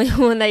the only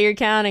one that you're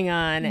counting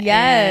on.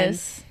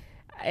 Yes.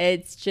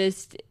 And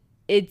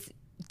it's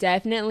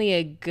definitely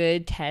a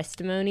good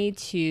testimony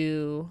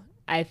to,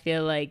 I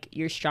feel like,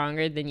 you're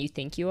stronger than you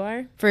think you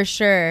are. For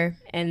sure.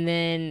 And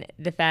then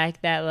the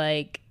fact that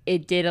like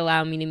it did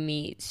allow me to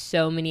meet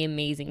so many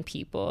amazing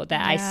people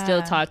that I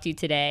still talk to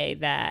today,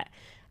 that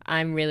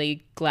I'm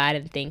really glad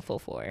and thankful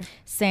for.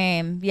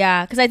 Same.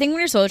 Yeah. Because I think when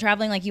you're solo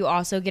traveling, like you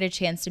also get a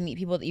chance to meet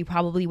people that you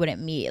probably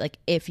wouldn't meet like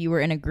if you were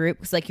in a group.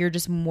 Because like you're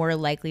just more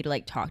likely to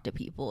like talk to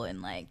people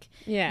and like,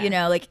 you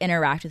know, like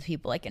interact with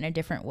people like in a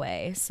different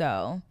way.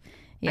 So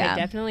yeah. I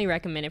definitely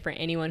recommend it for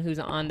anyone who's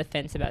on the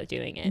fence about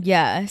doing it.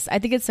 Yes. I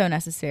think it's so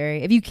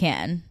necessary if you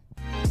can.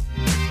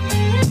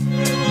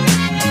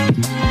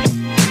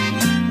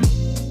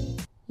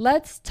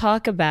 Let's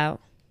talk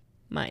about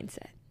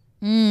mindset.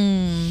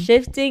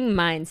 Shifting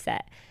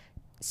mindset.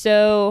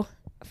 So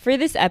for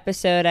this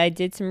episode, I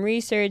did some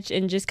research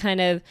and just kind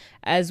of,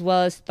 as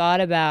well as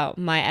thought about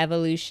my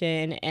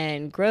evolution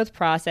and growth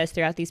process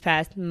throughout these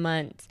past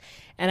months.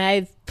 And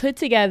I've put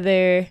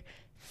together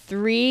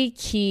 3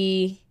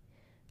 key,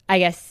 I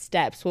guess,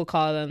 steps, we'll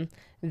call them,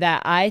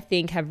 that I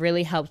think have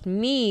really helped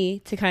me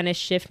to kind of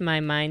shift my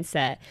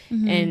mindset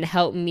and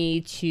help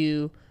me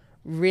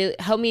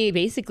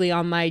basically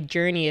on my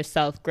journey of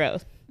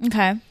self-growth.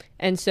 Okay.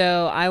 And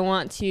so I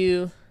want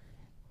to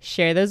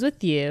share those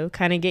with you,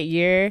 kind of get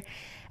your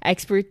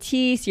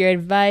expertise, your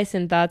advice,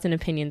 and thoughts and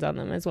opinions on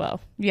them as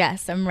well.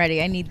 Yes, I'm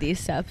ready. I need these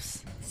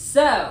steps.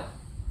 So,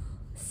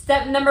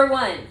 step number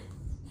 1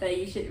 that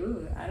you should...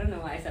 Ooh, I don't know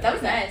why I said that.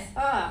 Was nice.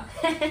 Ah.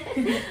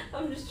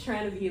 I'm just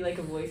trying to be like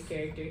a voice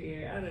character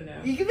here. I don't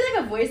know. You could be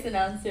like a voice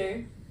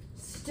announcer.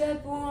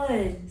 Step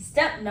 1.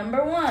 Step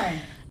number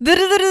 1.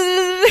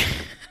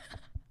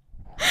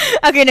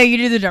 Okay, no, you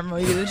do the drum roll.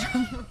 You do the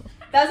drum roll.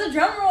 That was a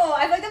drum roll.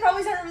 I feel like that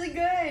probably sounded really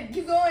good.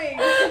 Keep going.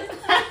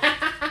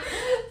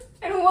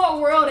 In what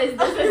world is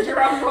this a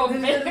drum roll?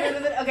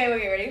 Okay,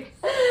 wait, ready?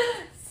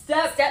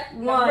 Step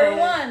number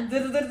 1. You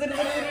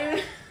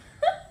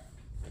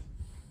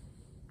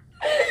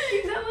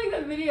sound like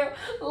the video.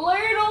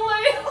 Learn.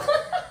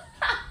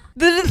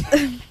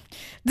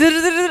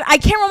 I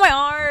can't roll my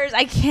R's.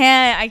 I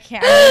can't. I'm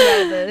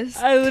gonna do this.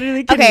 I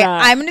literally cannot. Okay,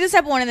 I'm gonna do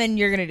step 1 and then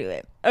you're gonna do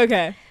it.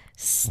 Okay.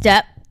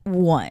 Step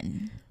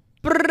 1.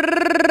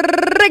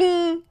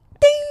 Ding.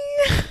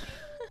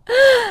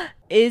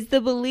 Is the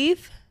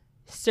belief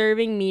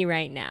serving me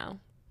right now?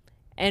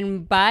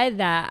 And by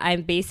that, I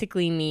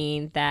basically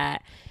mean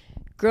that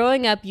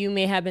growing up, you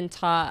may have been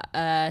taught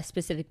a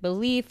specific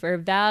belief or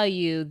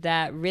value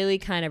that really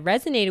kind of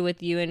resonated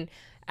with you and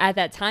at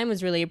that time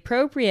was really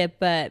appropriate,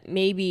 but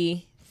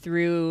maybe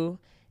through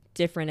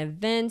different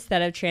events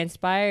that have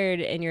transpired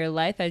in your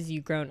life as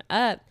you've grown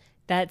up,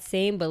 that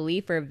same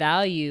belief or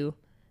value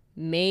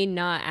may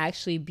not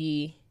actually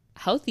be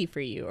healthy for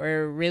you,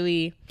 or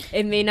really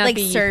it may not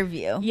be serve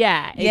you.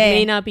 Yeah, it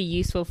may not be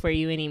useful for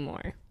you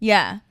anymore.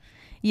 Yeah.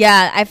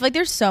 I feel like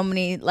there's so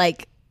many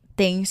like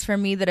things for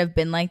me that have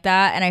been like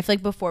that. And I feel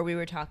like before we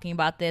were talking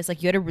about this,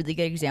 like you had a really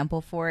good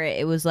example for it.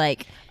 It was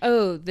like,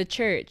 oh, the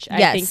church.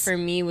 Yes. I think for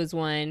me was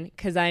one,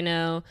 because I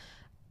know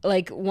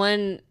like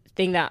one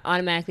thing that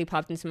automatically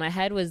popped into my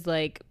head was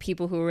like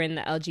people who were in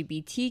the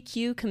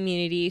LGBTQ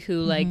community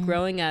who like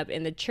growing up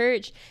in the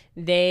church,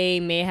 they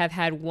may have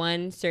had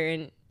one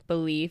certain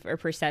belief or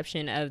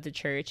perception of the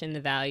church and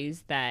the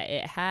values that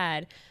it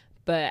had.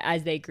 But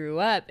as they grew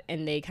up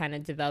and they kind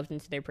of developed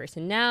into their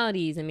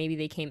personalities and maybe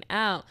they came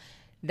out,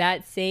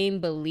 that same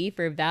belief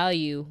or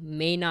value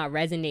may not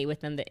resonate with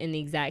them in the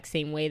exact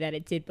same way that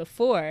it did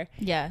before.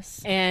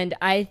 yes. And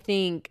I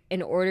think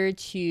in order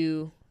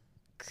to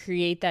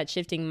create that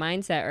shifting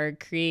mindset or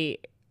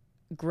create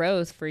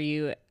growth for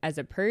you as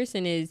a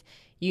person is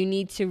you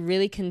need to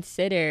really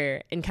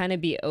consider and kind of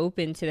be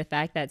open to the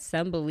fact that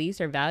some beliefs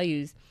or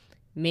values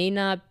may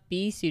not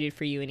be suited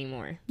for you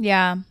anymore.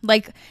 Yeah.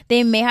 Like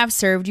they may have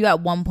served you at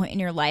one point in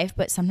your life,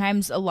 but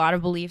sometimes a lot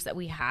of beliefs that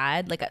we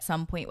had, like at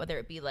some point, whether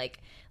it be like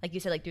you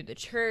said, like through the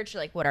church, or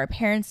like what our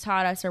parents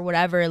taught us or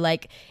whatever,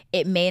 like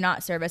it may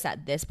not serve us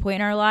at this point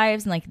in our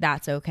lives. And like,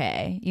 that's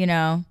okay, you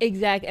know?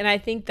 Exactly. And I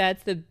think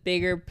that's the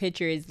bigger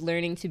picture is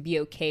learning to be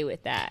okay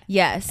with that.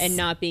 Yes. And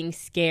not being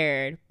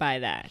scared by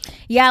that.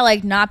 Yeah,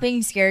 like not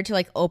being scared to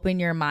like open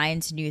your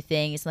mind to new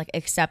things, like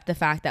accept the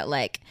fact that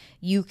like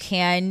you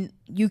can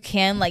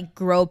like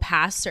grow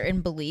past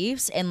certain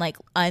beliefs and like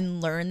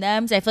unlearn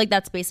them. So I feel like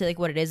that's basically like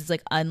what it is. It's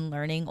like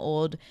unlearning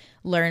old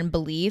learned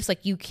beliefs.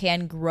 Like you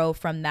can grow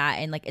from that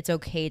and like it's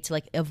okay to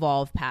like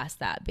evolve past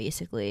that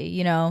basically,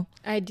 you know?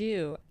 I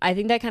do. I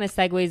think that kind of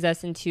segues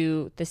us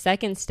into the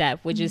second step,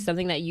 which is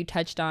something that you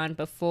touched on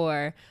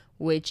before,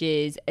 which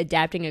is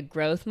adapting a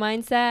growth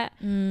mindset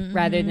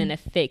rather than a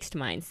fixed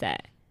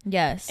mindset.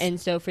 Yes. And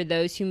so for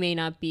those who may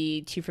not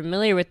be too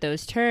familiar with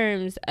those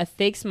terms, a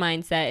fixed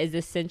mindset is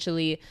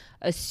essentially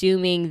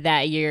assuming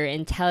that your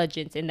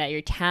intelligence and that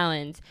your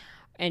talent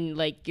and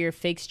like your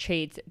fixed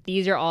traits,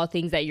 these are all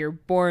things that you're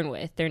born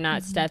with. They're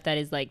not stuff that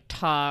is like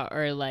taught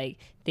or like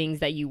things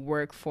that you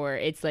work for.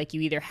 It's like you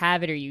either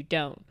have it or you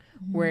don't.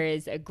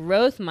 Whereas a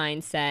growth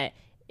mindset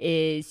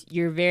is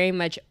you're very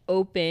much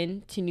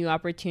open to new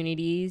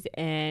opportunities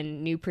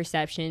and new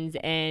perceptions.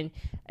 And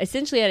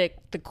essentially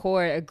at the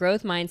core, a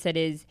growth mindset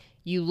is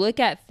you look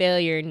at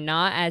failure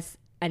not as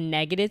a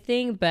negative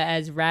thing, but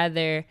as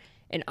rather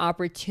an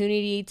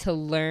opportunity to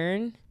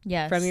learn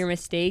from your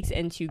mistakes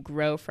and to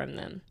grow from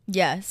them.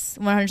 Yes,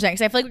 100%.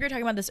 Because I feel like we were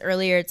talking about this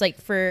earlier. It's like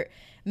for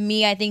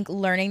me, I think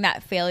learning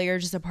that failure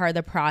is just a part of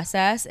the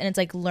process. And it's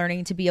like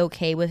learning to be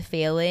okay with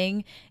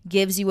failing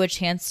gives you a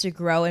chance to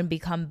grow and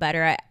become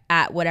better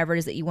at whatever it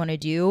is that you want to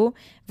do.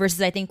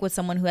 Versus I think with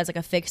someone who has like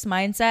a fixed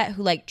mindset,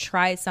 who like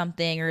tries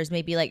something or is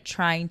maybe like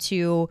trying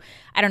to,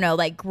 I don't know,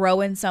 like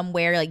grow in some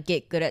way or like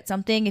get good at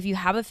something. If you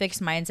have a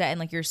fixed mindset and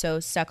like you're so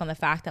stuck on the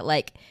fact that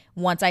like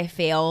once I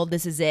fail,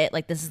 this is it,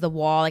 like this is the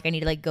wall, like I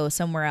need to like go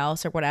somewhere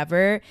else or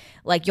whatever,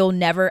 like you'll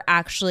never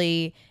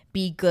actually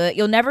be good.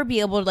 You'll never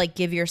be able to like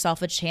give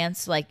yourself a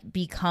chance to like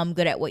become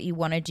good at what you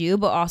want to do,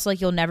 but also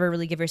like you'll never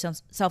really give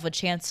yourself a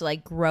chance to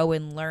like grow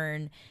and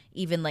learn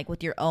even like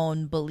with your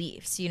own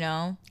beliefs, you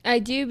know? I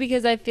do,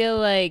 because I feel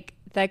like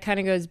that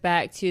kind of goes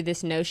back to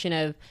this notion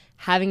of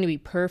having to be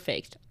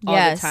perfect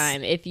all the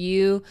time. If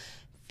you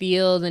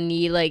feel the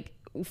need, like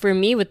for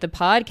me with the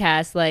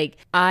podcast, like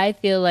I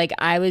feel like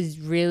I was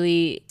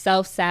really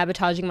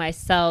self-sabotaging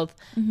myself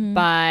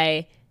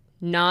by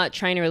not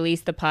trying to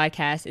release the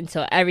podcast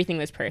until everything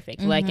was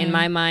perfect. Like in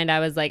my mind, I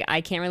was like, I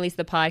can't release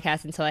the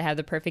podcast until I have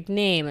the perfect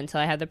name, until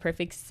I have the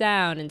perfect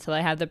sound, until I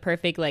have the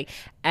perfect, like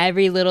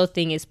every little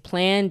thing is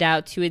planned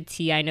out to a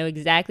T. I know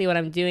exactly what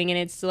I'm doing. And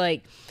it's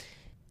like,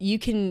 you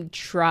can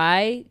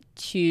try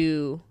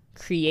to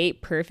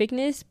create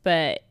perfectness,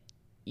 but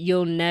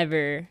you'll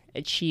never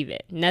achieve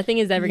it. Nothing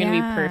is ever going to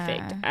be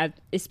perfect,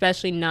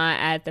 especially not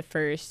at the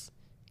first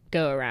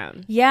go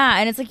around. Yeah,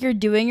 and it's like you're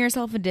doing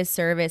yourself a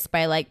disservice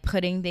by like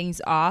putting things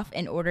off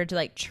in order to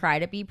like try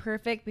to be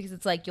perfect, because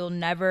it's like you'll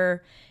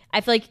never, I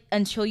feel like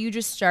until you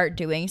just start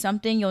doing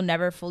something, you'll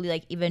never fully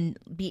like even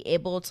be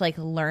able to like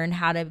learn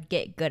how to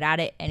get good at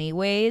it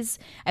anyways.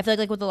 I feel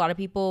like with a lot of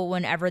people,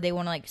 whenever they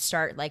want to like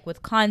start like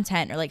with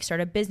content or like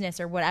start a business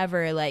or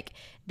whatever, like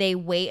they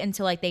wait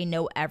until like they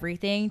know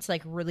everything to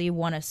like really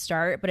want to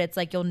start. But it's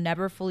like you'll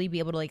never fully be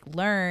able to like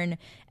learn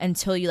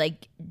until you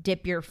like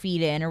dip your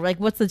feet in, or like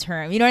what's the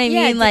term? You know what I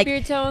mean? Dip Like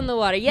your toe in the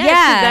water. Yes,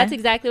 yeah, that's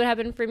exactly what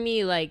happened for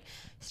me. Like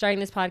starting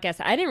this podcast,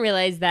 I didn't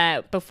realize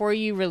that before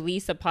you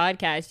release a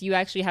podcast, you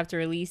actually have to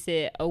release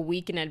it a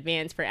week in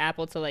advance for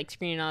Apple to like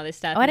screen and all this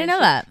stuff. Oh, I didn't know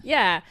that.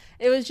 Yeah,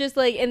 it was just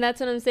like, and that's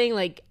what I'm saying.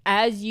 Like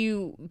as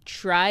you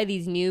try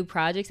these new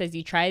projects, as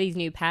you try these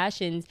new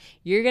passions,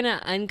 you're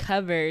gonna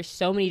uncover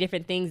so many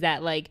different things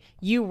that like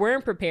you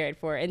weren't prepared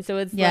for. And so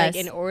it's like,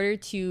 in order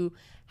to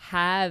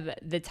have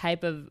the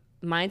type of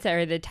mindset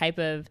or the type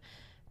of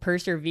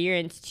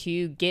perseverance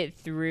to get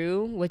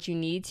through what you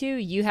need to,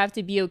 you have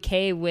to be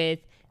okay with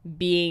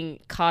being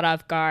caught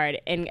off guard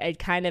and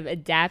kind of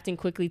adapting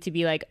quickly to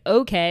be like,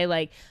 okay,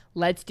 like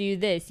let's do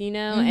this, you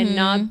know, and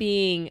not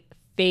being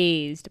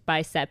phased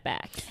by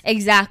setbacks.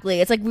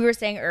 Exactly. It's like we were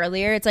saying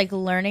earlier, it's like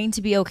learning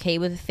to be okay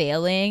with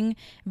failing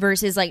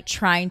versus like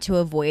trying to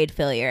avoid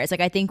failure. It's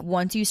like I think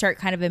once you start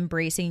kind of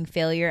embracing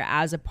failure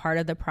as a part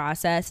of the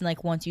process, and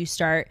like once you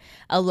start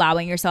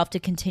allowing yourself to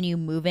continue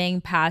moving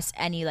past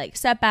any like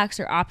setbacks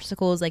or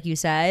obstacles, like you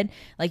said,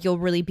 like you'll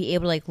really be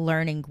able to like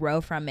learn and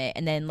grow from it.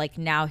 And then like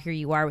now here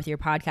you are with your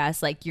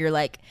podcast, like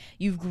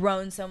you've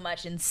grown so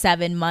much in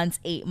 7 months,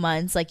 8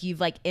 months, like you've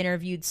like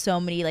interviewed so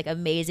many like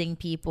amazing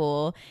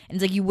people, and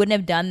it's like you wouldn't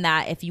have done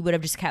that if you would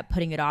have just kept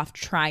putting it off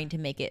trying to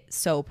make it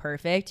so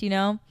perfect, you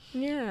know?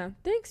 Yeah.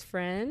 Thanks,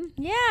 friend.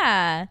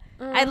 Yeah.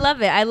 I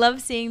love it. I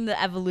love seeing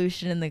the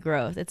evolution and the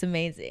growth. It's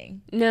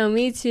amazing. No,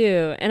 me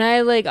too. And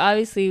I like,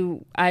 obviously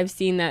I've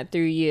seen that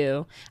through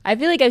you. I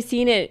feel like I've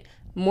seen it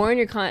more in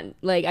your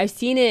I've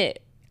seen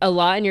it a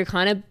lot in your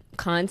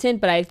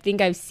content, but I think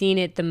I've seen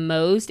it the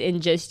most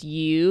in just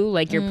you,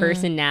 like your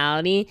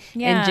personality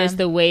and just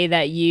the way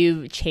that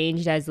you've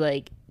changed as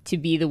like to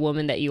be the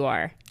woman that you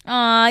are.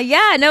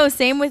 Yeah, no,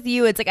 same with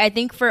you. It's like I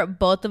think for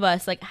both of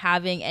us, like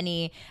having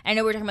I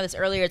know we were talking about this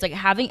earlier, it's like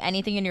having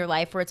anything in your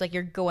life where it's like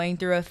you're going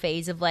through a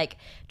phase of like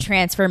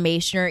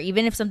transformation, or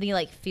even if something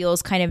like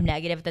feels kind of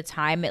negative at the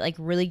time, it like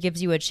really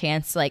gives you a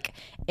chance to like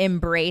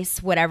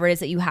embrace whatever it is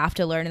that you have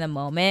to learn in the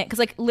moment. Because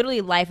like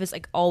literally life is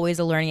like always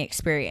a learning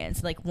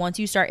experience. Like once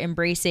you start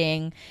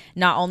embracing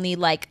not only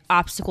like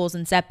obstacles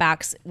and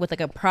setbacks with like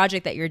a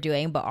project that you're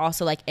doing, but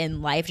also like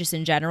in life just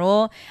in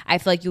general, I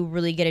feel like you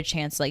really get a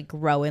chance to like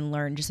grow and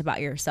learn just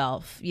about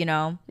yourself, you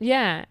know?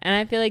 Yeah, and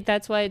I feel like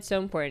that's why it's so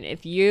important.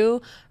 If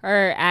you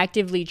are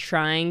actively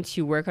trying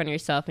to work on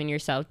yourself and your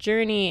self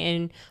journey,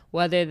 and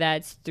whether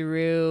that's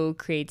through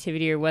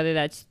creativity or whether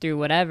that's through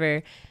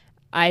whatever,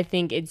 I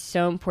think it's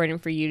so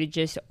important for you to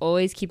just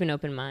always keep an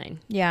open mind.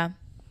 Yeah.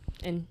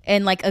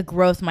 And like a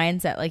growth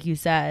mindset, like you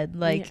said,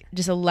 like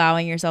just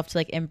allowing yourself to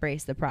like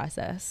embrace the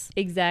process.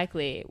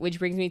 Exactly. Which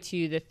brings me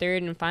to the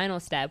third and final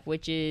step,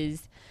 which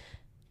is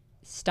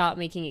stop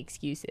making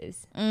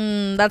excuses.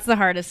 That's the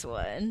hardest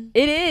one.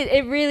 It is.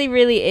 It really,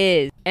 really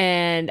is.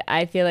 And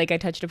I feel like I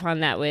touched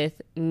upon that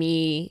with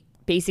me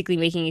basically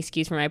making an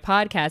excuse for my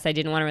podcast. I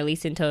didn't want to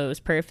release it until it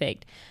was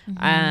perfect.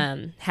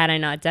 Had I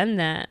not done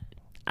that,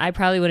 I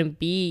probably wouldn't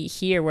be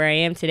here where I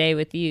am today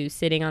with you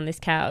sitting on this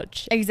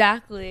couch.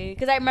 Exactly.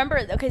 Because I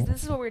remember, because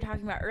this is what we were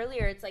talking about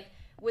earlier. It's like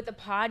with the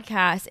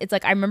podcast, it's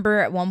like I remember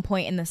at one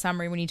point in the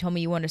summer when you told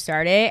me you wanted to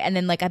start it, and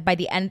then like by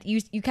the end,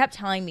 you kept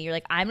telling me, you're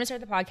like, I'm gonna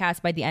start the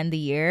podcast by the end of the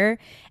year,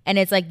 and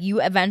it's like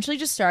you eventually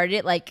just started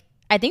it like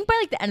I think by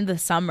like the end of the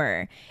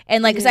summer.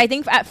 And like, because I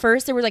think at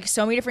first there were like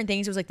so many different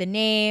things. It was like the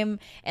name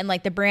and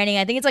like the branding.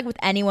 I think it's like with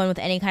anyone with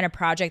any kind of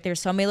project,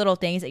 there's so many little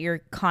things that you're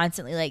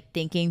constantly like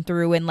thinking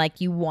through and like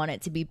you want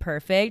it to be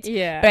perfect.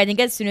 Yeah. But I think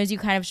as soon as you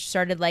kind of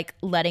started like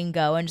letting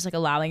go and just like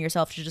allowing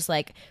yourself to just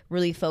like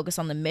really focus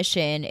on the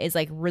mission is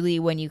like really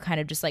when you kind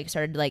of just like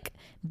started like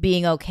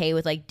being okay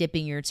with like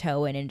dipping your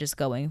toe in and just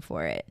going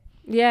for it.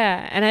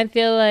 Yeah, and I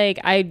feel like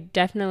I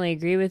definitely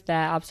agree with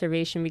that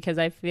observation, because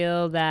I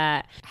feel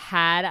that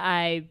had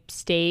I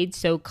stayed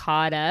so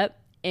caught up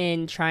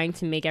in trying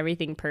to make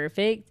everything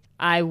perfect,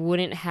 I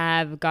wouldn't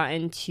have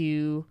gotten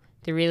to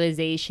the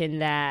realization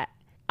that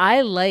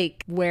I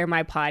like where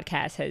my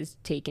podcast has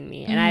taken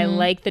me, and I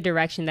like the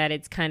direction that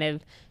it's kind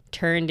of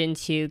turned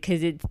into,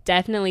 because it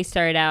definitely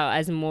started out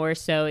as more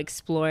so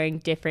exploring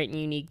different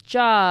unique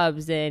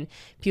jobs and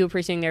people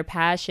pursuing their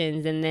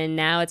passions, and then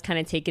now it's kind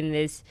of taken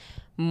this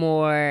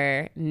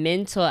more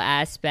mental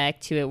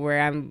aspect to it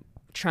where I'm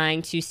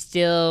trying to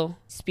still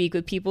speak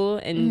with people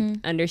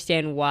and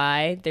understand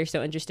why they're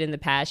so interested in the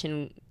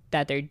passion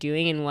that they're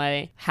doing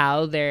and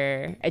how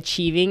they're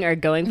achieving or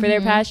going for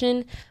their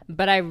passion.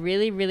 But I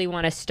really, really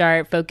want to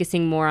start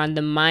focusing more on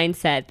the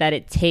mindset that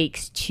it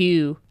takes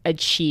to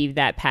achieve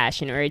that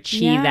passion or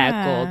achieve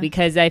that goal,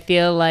 because I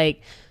feel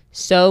like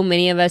so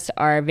many of us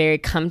are very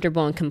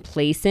comfortable and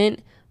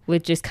complacent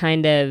with just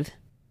kind of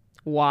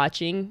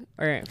watching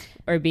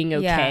or being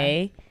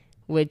okay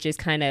with just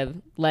kind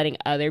of letting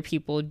other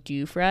people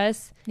do for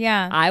us.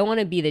 Yeah. I want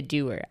to be the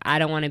doer. I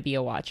don't want to be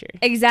a watcher.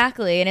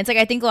 Exactly. And it's like,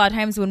 I think a lot of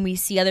times when we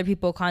see other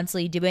people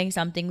constantly doing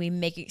something, we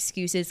make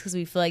excuses because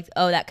we feel like,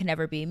 oh, that could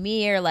never be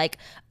me, or like,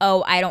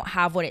 oh, I don't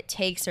have what it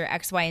takes, or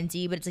X, Y, and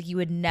Z. But it's like, you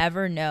would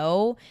never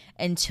know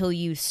until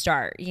you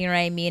start. You know what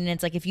I mean? And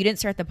it's like, if you didn't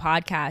start the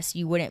podcast,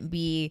 you wouldn't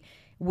be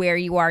where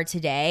you are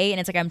today. And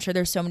it's like, I'm sure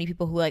there's so many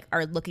people who like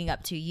are looking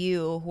up to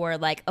you, who are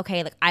like,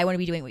 okay, like I want to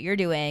be doing what you're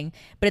doing.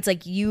 But it's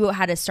like you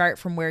had to start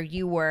from where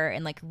you were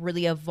and like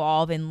really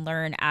evolve and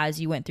learn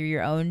as you went through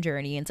your own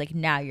journey. And it's like,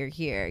 now you're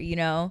here, you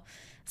know?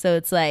 So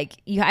it's like,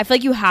 I feel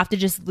like you have to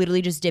just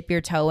literally just dip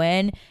your toe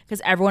in, because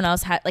everyone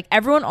else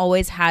everyone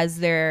always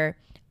has their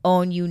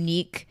own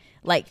unique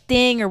like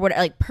thing or what,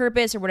 like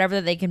purpose or whatever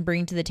that they can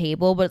bring to the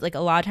table. But like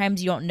a lot of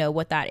times you don't know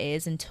what that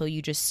is until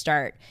you just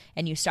start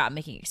and you stop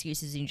making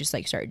excuses and you just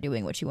like start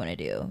doing what you want to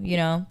do, you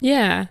know?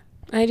 Yeah,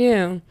 I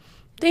do.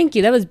 Thank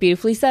you. That was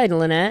beautifully said,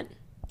 Lynette.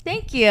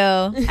 Thank you.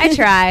 I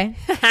try.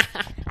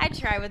 I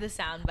try with the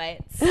sound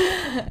bites.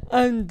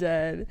 I'm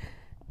dead.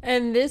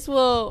 And this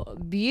will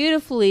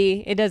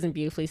beautifully, it doesn't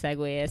beautifully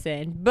segue us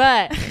in,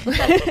 but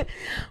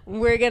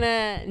we're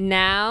gonna,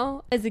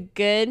 now is a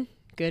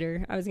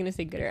gooder. I was gonna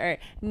say gooder. All right.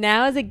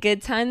 Now is a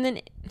good time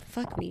than,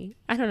 fuck me.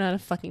 I don't know how to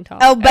fucking talk.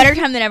 Oh, better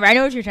time than ever. I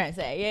know what you're trying to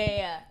say.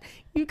 Yeah.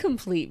 You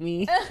complete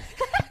me.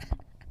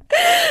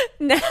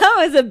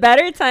 Now is a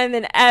better time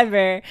than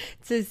ever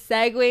to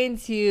segue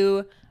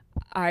into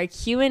our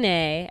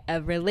Q&A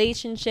of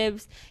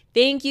relationships.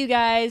 Thank you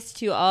guys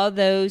to all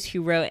those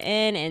who wrote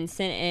in and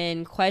sent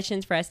in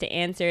questions for us to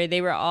answer.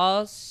 They were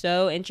all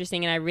so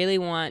interesting, and I really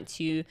want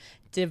to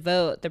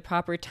devote the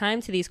proper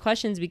time to these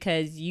questions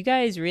because you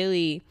guys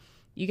really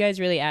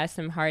asked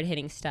some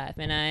hard-hitting stuff,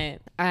 and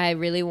I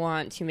really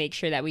want to make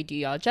sure that we do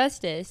y'all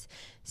justice.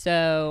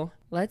 So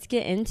let's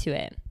get into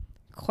it.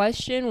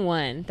 Question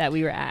 1 that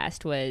we were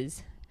asked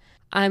was,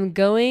 I'm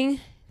going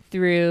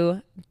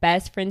through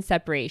best friend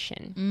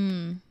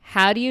separation.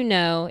 How do you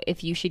know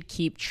if you should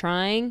keep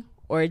trying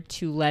or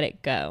to let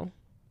it go?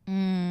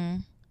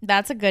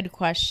 That's a good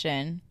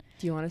question.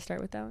 Do you want to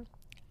start with that one?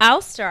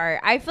 I'll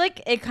start. I feel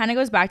like it kind of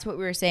goes back to what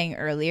we were saying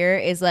earlier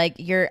is like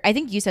I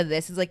think you said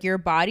this, is like your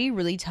body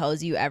really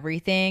tells you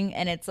everything.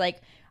 And it's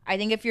like, I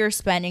think if you're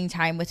spending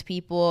time with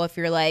people, if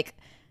you're like,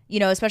 you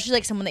know, especially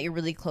like someone that you're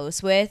really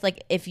close with,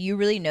 like if you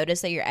really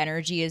notice that your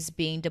energy is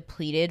being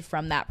depleted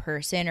from that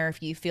person, or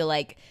if you feel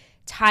like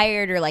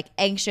tired or like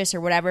anxious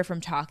or whatever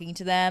from talking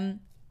to them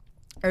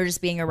or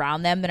just being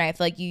around them, then I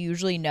feel like you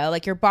usually know,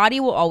 like your body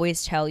will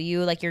always tell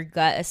you, like your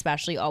gut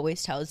especially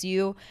always tells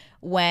you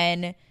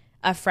when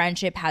a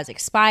friendship has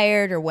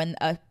expired or when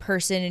a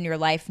person in your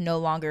life no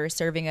longer is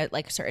serving a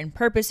like certain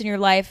purpose in your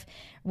life,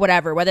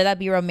 whatever, whether that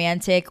be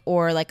romantic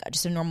or like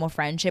just a normal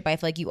friendship. I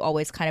feel like you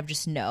always kind of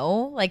just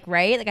know, like,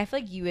 right? Like I feel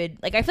like you would,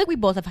 like I feel like we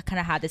both have kind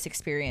of had this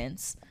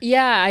experience.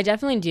 Yeah, I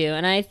definitely do.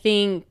 And I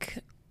think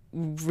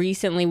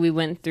recently we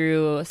went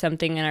through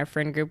something in our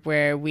friend group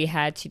where we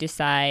had to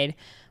decide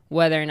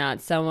whether or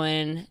not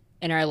someone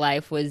in our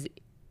life was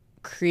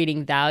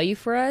creating value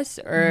for us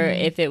or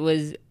if it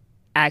was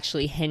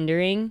actually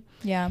hindering.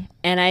 Yeah.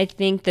 And I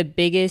think the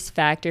biggest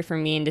factor for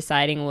me in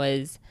deciding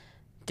was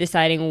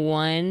deciding,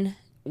 one,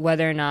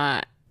 whether or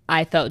not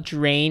I felt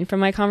drained from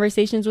my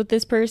conversations with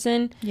this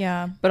person.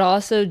 Yeah. But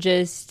also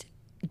just,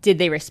 did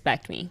they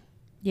respect me?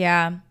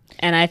 Yeah.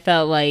 And I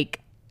felt like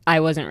I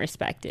wasn't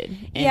respected.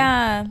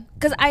 Yeah.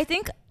 Because I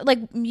think, like,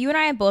 you and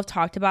I have both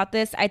talked about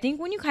this. I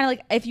think when you kind of,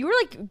 like, if you were,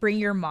 like, bring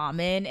your mom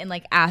in and,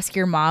 like, ask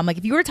your mom, like,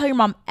 if you were to tell your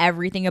mom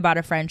everything about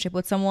a friendship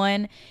with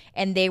someone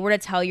and they were to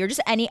tell you, or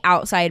just any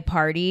outside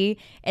party,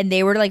 and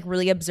they were to, like,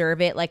 really observe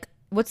it, like,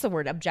 what's the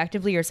word,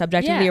 objectively or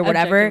subjectively or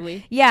whatever.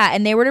 Objectively. Yeah.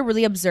 And they were to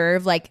really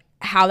observe, like,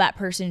 how that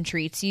person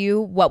treats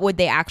you, what would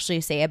they actually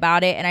say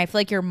about it? And I feel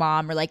like your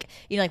mom, or like,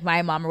 you know, like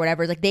my mom or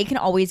whatever, like they can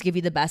always give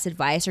you the best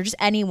advice, or just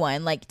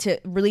anyone, like to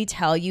really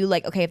tell you,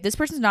 like, okay, if this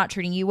person's not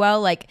treating you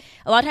well, like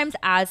a lot of times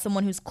as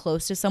someone who's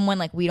close to someone,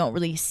 like we don't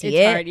really see it's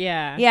it. hard,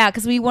 yeah. Yeah,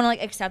 because we want to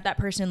like accept that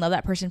person and love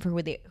that person for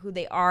who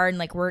they are, and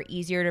like we're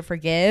easier to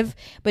forgive.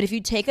 But if you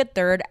take a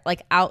third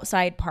like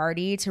outside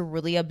party to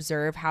really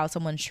observe how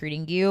someone's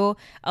treating you,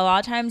 a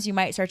lot of times you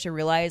might start to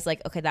realize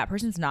like, okay, that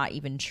person's not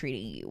even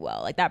treating you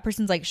well. Like that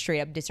person's like straight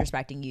up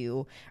disrespecting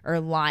you or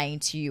lying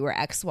to you or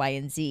X, Y,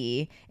 and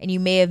Z. And you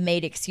may have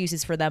made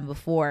excuses for them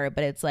before,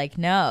 but it's like,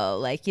 no,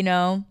 like, you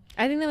know.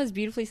 I think that was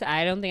beautifully said.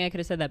 I don't think I could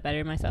have said that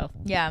better myself.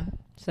 Yeah.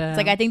 So It's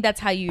like, I think that's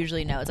how you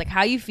usually know. It's like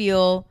how you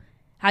feel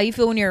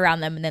when you're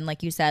around them. And then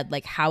like you said,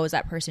 like how is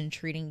that person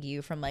treating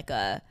you from like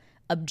a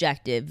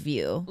objective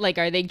view? like,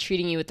 are they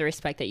treating you with the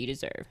respect that you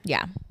deserve?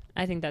 Yeah.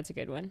 I think that's a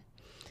good one.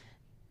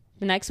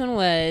 The next one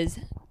was,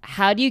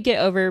 how do you get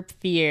over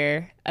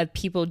fear of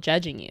people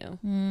judging you?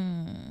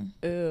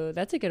 Ooh,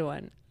 that's a good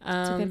one.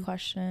 That's a good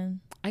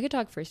question. I could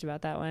talk first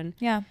about that one.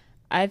 Yeah.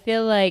 I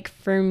feel like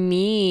for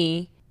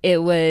me,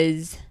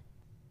 it's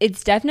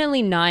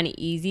definitely not an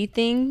easy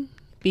thing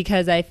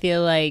because I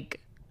feel like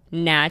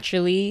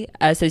naturally,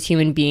 us as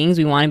human beings,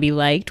 we want to be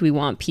liked. We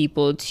want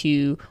people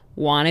to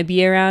want to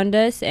be around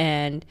us,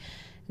 and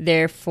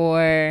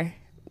therefore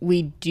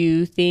we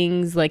do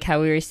things like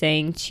how we were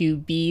saying to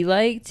be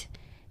liked.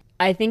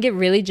 I think it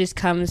really just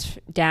comes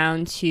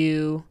down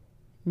to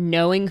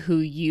knowing who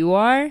you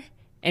are,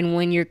 and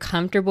when you're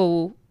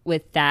comfortable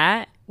with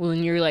that,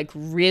 when you're like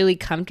really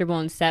comfortable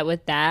and set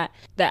with that,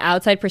 the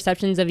outside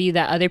perceptions of you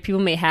that other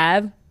people may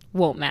have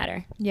won't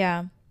matter.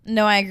 Yeah.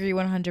 No, I agree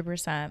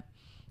 100%.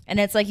 And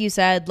it's like you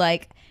said,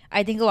 like,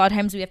 I think a lot of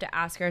times we have to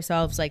ask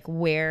ourselves, like,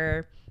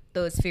 where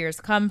those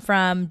fears come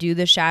from, do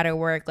the shadow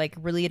work, like,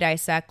 really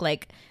dissect,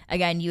 like,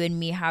 again, you and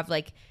me have,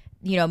 like,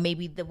 you know,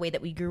 maybe the way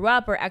that we grew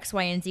up or X,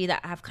 Y, and Z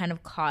that have kind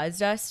of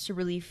caused us to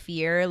really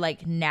fear,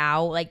 like,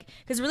 now, like,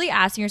 because really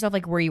asking yourself,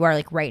 like, where you are,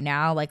 like, right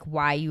now, like,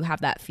 why you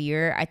have that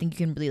fear, I think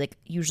you can really, like,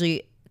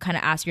 usually kind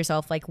of ask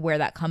yourself, like, where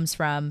that comes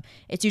from.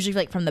 It's usually,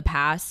 like, from the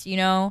past, you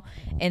know?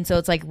 And so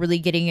it's, like, really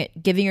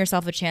giving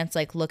yourself a chance,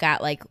 like, look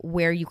at, like,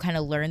 where you kind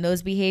of learn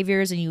those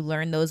behaviors and you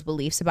learn those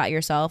beliefs about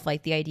yourself,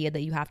 like, the idea that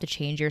you have to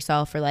change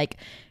yourself or, like,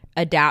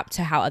 adapt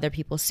to how other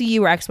people see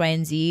you or X, Y,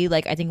 and Z.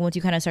 Like, I think once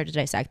you kind of start to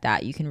dissect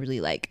that, you can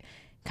really, like,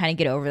 kind of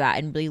get over that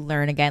and really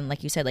learn again,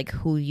 like you said, like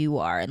who you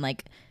are and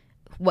like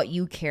what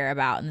you care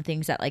about and the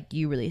things that like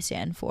you really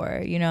stand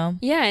for, you know?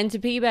 Yeah, and to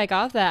piggyback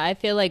off that, I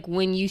feel like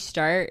when you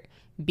start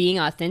being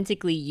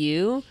authentically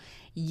you,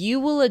 you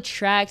will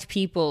attract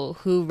people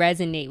who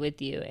resonate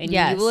with you, and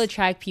you will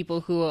attract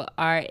people who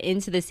are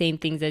into the same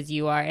things as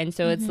you are. And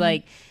so it's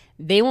like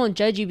they won't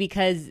judge you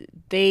because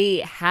they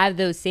have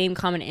those same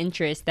common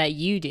interests that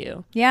you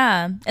do.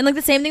 Yeah. And like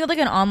the same thing with like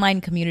an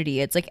online community.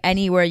 It's like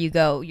anywhere you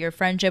go, your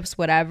friendships,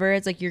 whatever,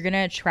 it's like you're going to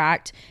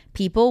attract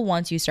people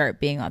once you start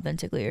being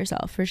authentically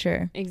yourself, for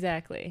sure.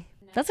 Exactly.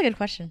 That's a good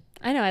question.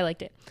 I know, I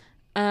liked it.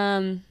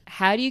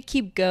 How do you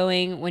keep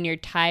going when you're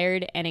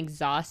tired and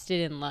exhausted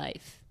in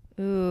life?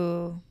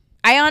 Ooh.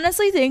 I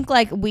honestly think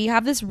like we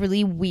have this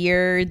really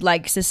weird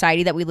like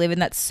society that we live in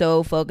that's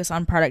so focused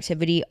on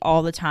productivity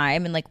all the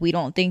time, and like we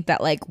don't think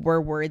that like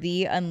we're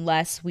worthy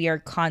unless we are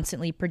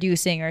constantly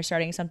producing or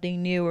starting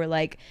something new or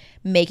like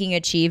making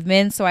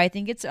achievements. So I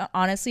think it's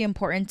honestly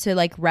important to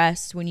like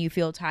rest when you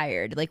feel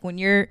tired. Like when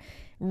you're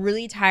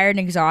really tired and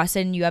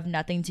exhausted and you have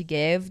nothing to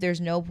give,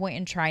 there's no point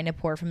in trying to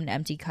pour from an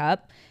empty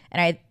cup.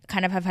 And I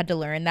kind of have had to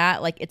learn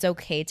that like it's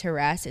okay to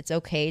rest. It's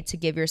okay to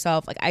give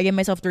yourself, like I gave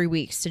myself 3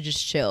 weeks to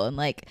just chill, and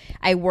like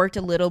I worked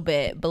a little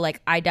bit, but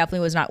like I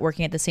definitely was not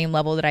working at the same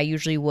level that I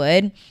usually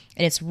would, and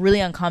it's really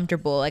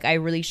uncomfortable. Like I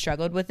really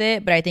struggled with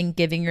it, but I think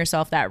giving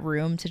yourself that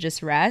room to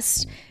just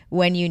rest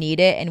when you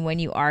need it and when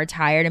you are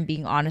tired and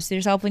being honest with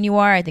yourself when you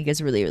are, I think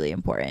is really, really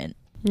important.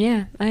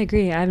 Yeah, I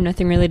agree. I have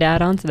nothing really to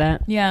add on to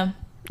that. Yeah.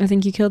 I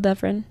think you killed that,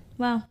 friend.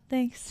 Wow,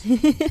 thanks.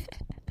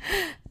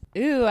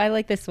 Ooh, I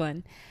like this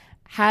one.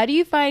 How do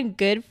you find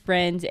good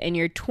friends in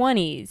your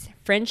 20s?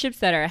 Friendships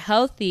that are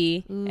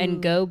healthy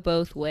and go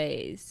both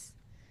ways.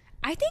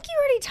 I think you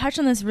already touched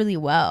on this really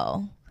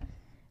well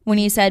when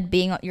you said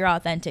being your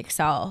authentic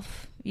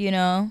self, you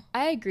know?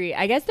 I agree.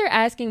 I guess they're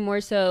asking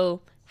more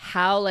so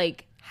how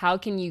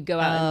can you go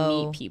out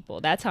and meet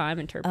people? That's how I'm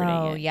interpreting it.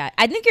 Oh, yeah.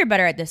 I think you're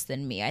better at this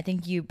than me. I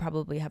think you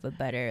probably have a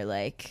better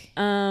like...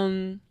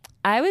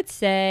 I would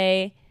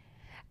say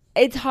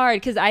it's hard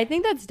because I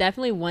think that's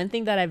definitely one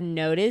thing that I've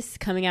noticed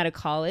coming out of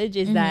college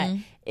is that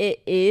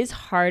it is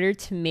harder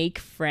to make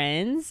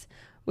friends,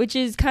 which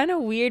is kind of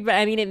weird. But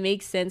I mean, it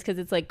makes sense because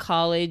it's like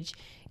college.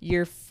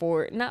 You're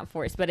not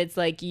forced, but it's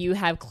like you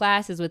have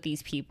classes with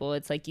these people.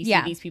 It's like you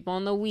see these people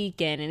on the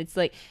weekend, and it's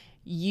like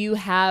you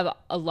have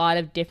a lot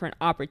of different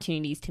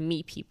opportunities to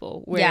meet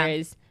people.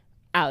 Whereas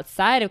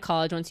outside of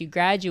college, once you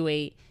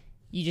graduate,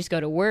 you just go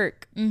to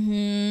work.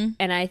 And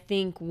I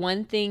think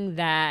one thing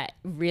that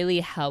really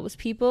helps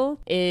people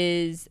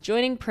is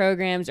joining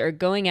programs or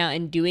going out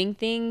and doing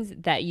things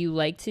that you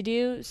like to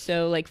do.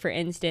 So like, for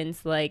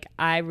instance, like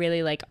I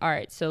really like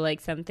art. So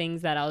like some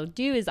things that I'll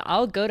do is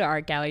I'll go to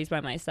art galleries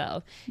by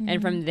myself.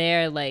 And from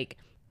there, like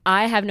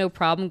I have no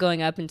problem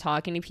going up and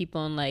talking to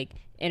people and like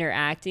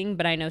interacting.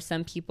 But I know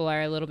some people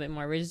are a little bit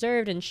more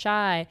reserved and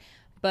shy.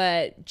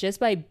 But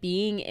just by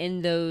being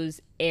in those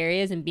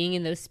areas and being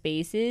in those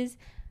spaces,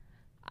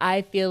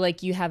 I feel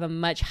like you have a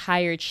much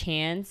higher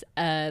chance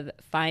of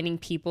finding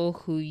people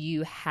who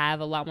you have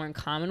a lot more in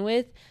common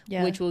with,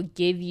 which will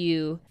give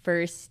you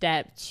first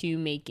step to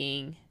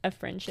making a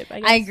friendship,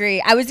 I guess. I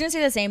agree. I was going to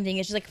say the same thing.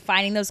 It's just like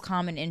finding those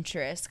common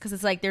interests, because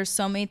it's like there's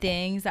so many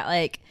things that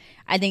like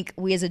I think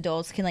we as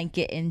adults can like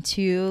get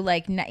into,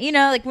 like, you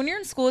know, like when you're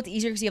in school it's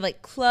easier because you have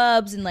like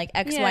clubs and like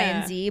X, Y,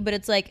 and Z, but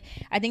it's like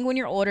I think when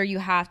you're older you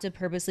have to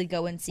purposely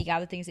go and seek out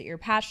the things that you're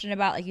passionate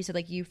about, like you said,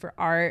 like you for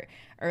art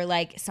or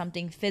like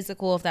something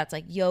physical, if that's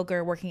like yoga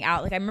or working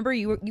out. Like I remember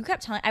you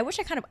kept telling, I wish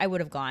I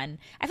would have gone.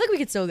 I feel like we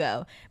could still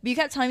go, but you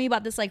kept telling me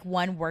about this like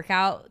one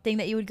workout thing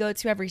that you would go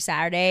to every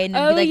Saturday, and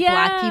there'd be like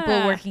black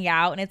people working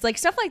out, and it's like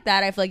stuff like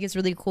that. I feel like it's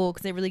really cool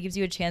because it really gives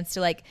you a chance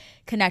to like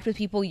connect with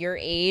people your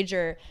age,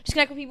 or just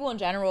connect with people in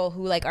general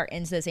who like are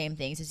into the same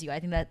things as you. I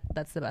think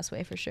that's the best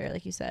way, for sure,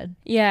 like you said.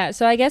 Yeah,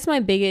 so I guess my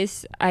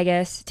biggest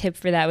tip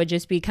for that would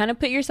just be kind of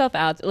put yourself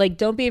out, like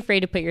don't be afraid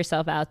to put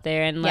yourself out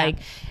there. And like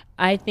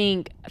I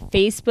think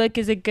Facebook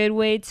is a good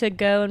way to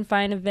go and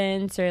find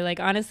events, or like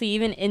honestly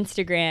even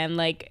Instagram.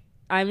 Like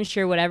I'm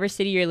sure whatever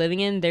city you're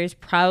living in, there's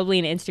probably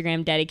an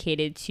Instagram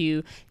dedicated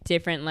to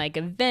different like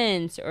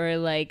events or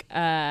like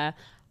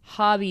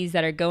hobbies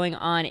that are going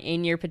on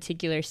in your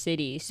particular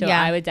city. So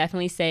I would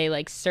definitely say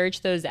like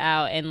search those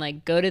out and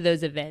like go to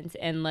those events,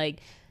 and like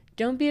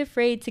don't be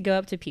afraid to go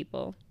up to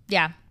people.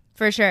 Yeah,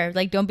 for sure.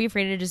 Like don't be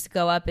afraid to just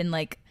go up and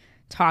like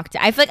talk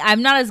to. I feel like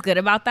I'm not as good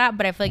about that,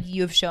 but I feel like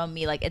you've shown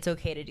me like it's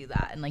okay to do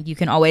that, and like you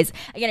can always,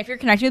 again, if you're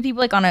connecting with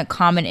people like on a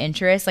common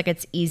interest, like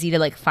it's easy to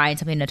like find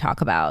something to talk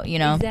about, you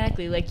know?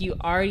 Exactly. Like you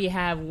already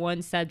have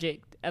one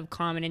subject of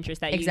common interest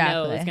that you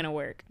know is gonna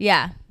work.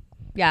 Yeah,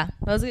 that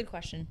was a good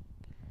question.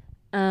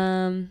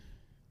 How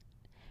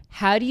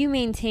do you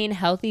maintain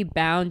healthy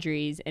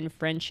boundaries in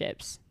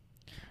friendships?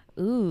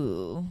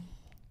 Ooh,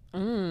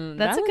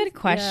 that's a good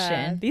question.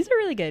 Yeah, these are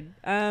really good.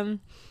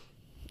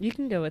 You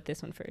can go with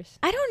this one first.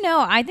 I don't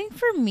know. I think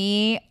for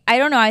me, I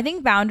don't know. I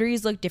think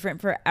boundaries look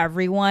different for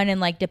everyone and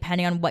like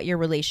depending on what your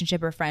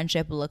relationship or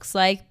friendship looks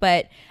like.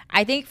 But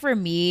I think for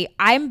me,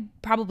 I'm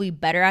probably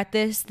better at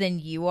this than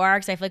you are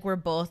because I feel like we're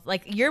both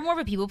like you're more of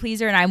a people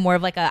pleaser and I'm more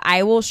of like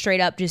I will straight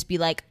up just be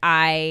like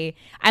I'm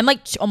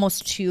like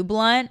almost too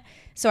blunt.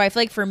 So I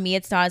feel like for me,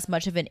 it's not as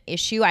much of an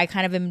issue. I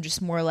kind of am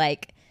just more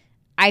like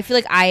I feel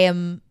like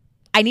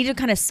I need to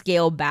kind of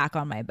scale back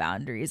on my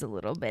boundaries a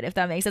little bit, if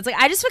that makes sense. Like,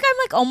 I just feel like I'm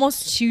like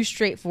almost too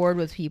straightforward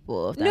with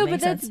people. If that no, makes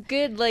but sense. that's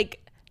good. Like,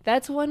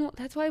 that's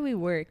why we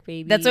work,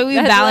 baby. That's why we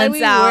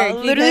balance out.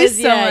 Literally, because,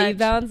 so much. You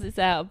balance this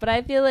out. But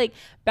I feel like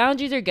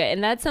boundaries are good,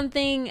 and that's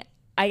something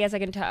I guess I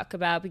can talk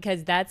about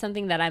because that's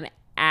something that I'm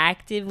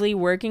actively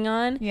working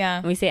on. Yeah,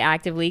 and we say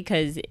actively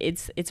because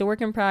it's a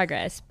work in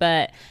progress.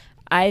 But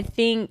I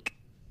think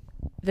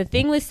the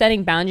thing with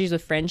setting boundaries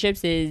with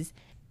friendships is,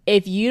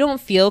 if you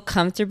don't feel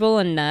comfortable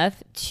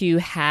enough to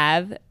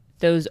have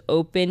those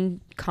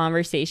open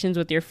conversations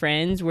with your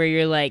friends where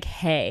you're like,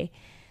 hey,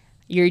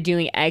 you're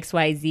doing X,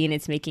 Y, Z and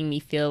it's making me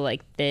feel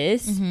like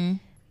this. Mm-hmm.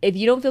 If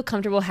you don't feel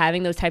comfortable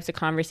having those types of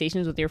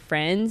conversations with your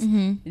friends,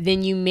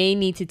 then you may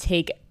need to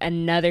take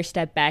another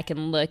step back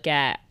and look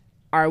at,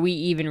 are we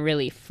even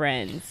really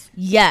friends?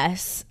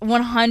 Yes,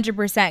 100%.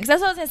 Because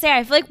that's what I was going to say.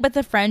 I feel like with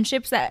the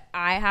friendships that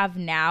I have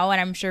now, and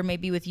I'm sure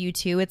maybe with you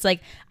too, it's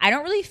like I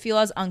don't really feel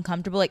as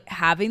uncomfortable like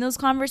having those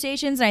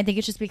conversations. And I think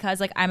it's just because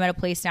like I'm at a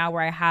place now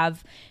where I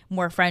have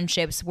more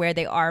friendships where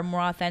they are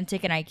more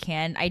authentic and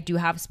I do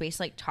have space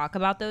to like talk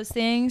about those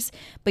things.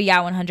 But yeah,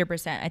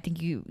 100%. I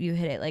think you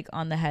hit it like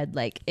on the head.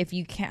 Like if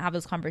you can't have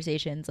those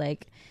conversations,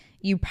 like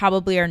you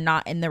probably are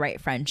not in the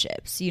right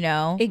friendships, you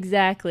know?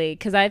 Exactly.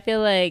 Because I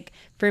feel like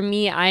for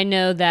me, I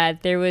know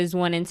that there was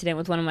one incident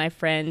with one of my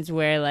friends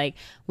where like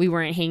we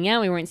weren't hanging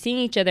out, we weren't seeing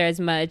each other as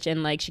much.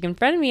 And like she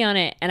confronted me on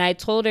it. And I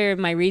told her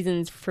my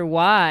reasons for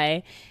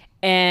why.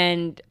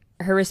 And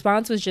her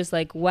response was just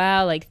like,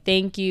 wow, like,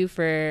 thank you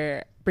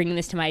for bringing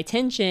this to my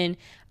attention.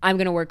 I'm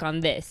going to work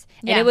on this.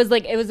 Yeah. And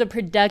it was a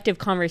productive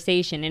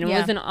conversation. And it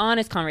was an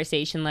honest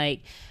conversation.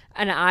 Like,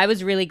 and I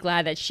was really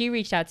glad that she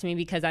reached out to me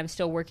because I'm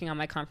still working on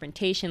my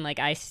confrontation. Like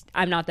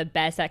I'm not the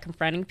best at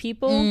confronting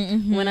people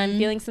when I'm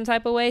feeling some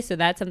type of way. So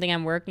that's something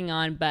I'm working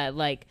on. But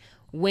like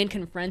when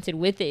confronted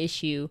with the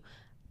issue,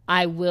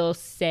 I will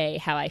say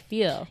how I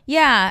feel.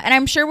 Yeah. And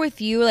I'm sure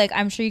with you, like,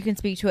 I'm sure you can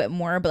speak to it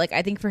more. But like,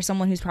 I think for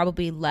someone who's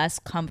probably less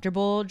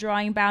comfortable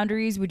drawing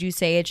boundaries, would you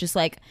say it's just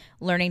like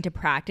learning to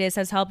practice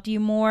has helped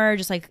you more?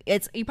 Just like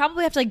you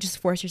probably have to like just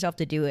force yourself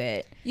to do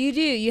it. You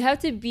do. You have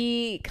to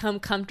become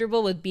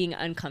comfortable with being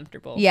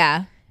uncomfortable.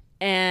 Yeah.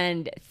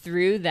 And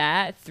through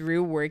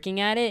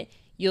working at it,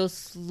 you'll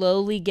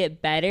slowly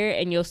get better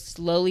and you'll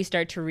slowly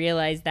start to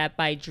realize that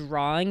by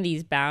drawing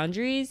these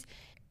boundaries,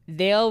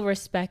 they'll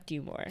respect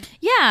you more.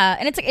 Yeah.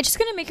 And it's like, it's just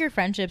going to make your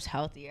friendships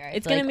healthier.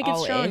 It's going to make it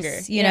stronger.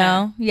 You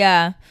know?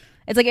 Yeah.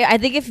 It's like, I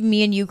think if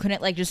me and you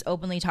couldn't like just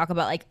openly talk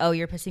about like, oh,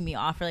 you're pissing me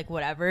off or like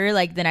whatever,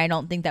 like then I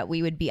don't think that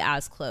we would be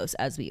as close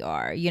as we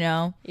are, you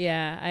know?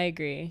 Yeah, I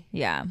agree.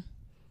 Yeah.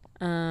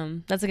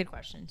 That's a good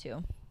question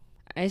too.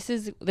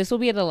 This will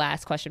be the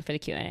last question for the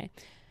Q&A.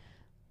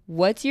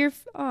 What's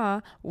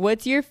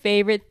your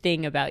favorite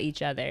thing about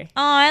each other?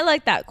 Oh, I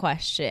like that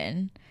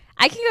question.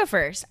 I can go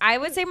first. I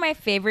would say my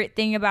favorite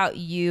thing about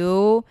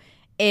you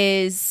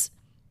is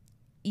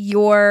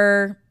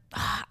I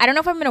don't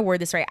know if I'm going to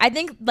word this right. I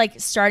think like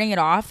starting it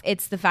off,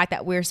 it's the fact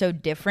that we're so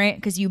different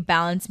because you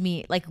balance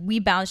me, like we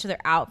balance each other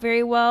out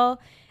very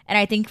well. And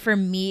I think for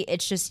me,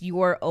 it's just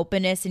your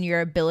openness and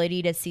your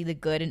ability to see the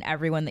good in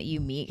everyone that you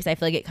meet. Because I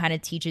feel like it kind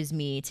of teaches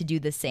me to do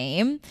the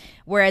same.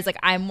 Whereas like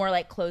I'm more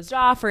like closed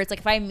off, or it's like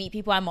if I meet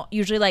people, I'm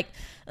usually like,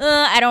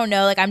 I don't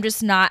know. Like I'm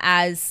just not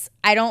as,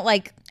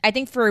 I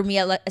think for me,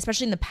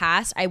 especially in the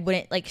past, I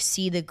wouldn't like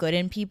see the good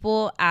in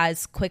people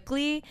as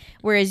quickly.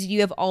 Whereas you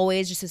have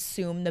always just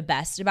assumed the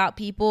best about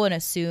people and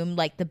assumed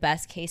like the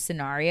best case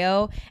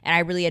scenario. And I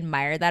really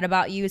admire that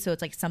about you. So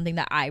it's like something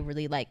that I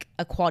really like,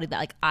 a quality that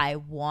like I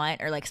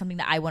want, or like something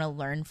that I want to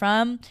learn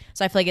from.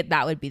 So I feel like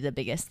that would be the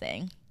biggest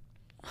thing.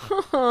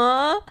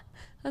 Aww,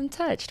 I'm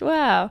touched.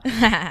 Wow.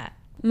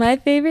 My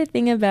favorite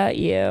thing about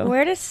you.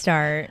 Where to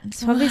start?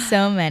 There's probably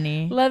so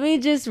many. Let me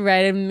just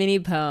write a mini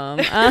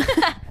poem.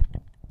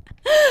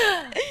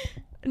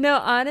 No,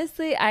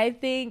 honestly, I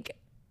think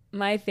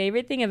my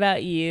favorite thing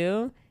about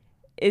you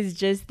is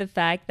just the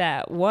fact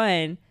that,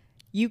 one,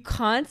 you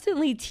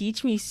constantly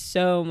teach me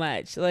so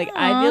much. Like, aww.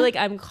 I feel like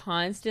I'm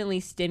constantly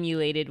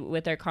stimulated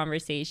with our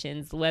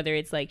conversations, whether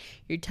it's like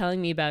you're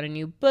telling me about a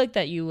new book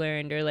that you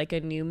learned or like a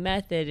new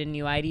method, a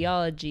new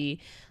ideology.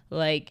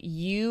 Like,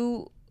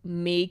 you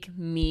make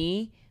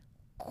me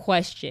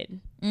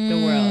question the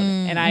world.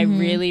 And I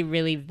really,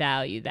 really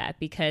value that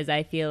because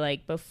I feel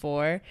like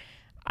before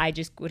I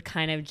just would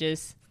kind of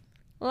just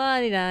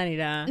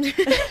la-di-da-di-da.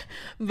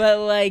 But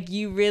like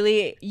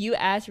you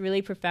ask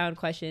really profound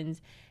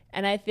questions,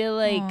 and I feel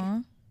like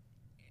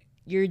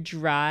your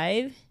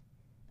drive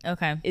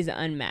is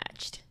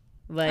unmatched.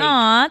 Like,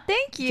 aw,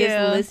 thank you.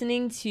 Just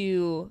listening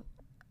to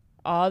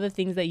all the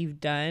things that you've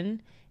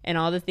done and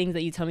all the things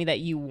that you tell me that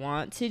you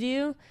want to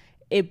do,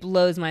 it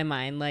blows my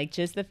mind. Like,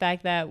 just the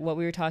fact that what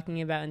we were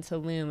talking about in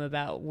Tulum,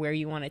 about where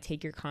you want to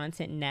take your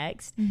content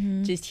next,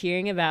 just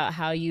hearing about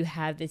how you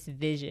have this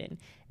vision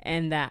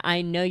and that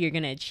I know you're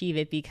going to achieve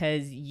it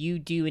because you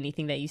do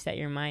anything that you set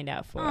your mind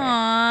out for.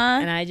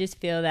 Aww. And I just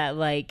feel that,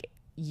 like,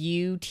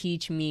 you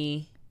teach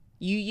me,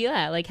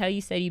 like how you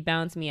said, you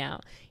balance me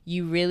out.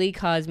 You really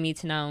cause me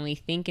to not only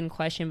think and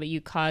question, but you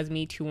cause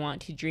me to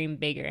want to dream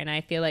bigger. And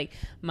I feel like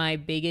my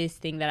biggest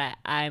thing that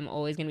I'm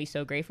always going to be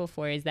so grateful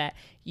for is that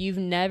you've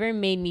never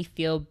made me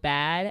feel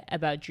bad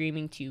about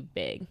dreaming too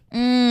big.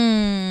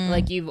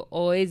 Like, you've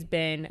always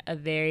been a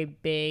very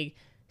big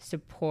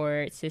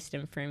support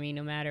system for me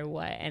no matter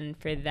what. And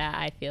for that,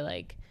 I feel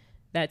like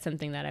that's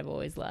something that I've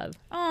always loved.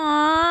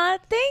 Aw,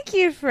 thank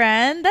you,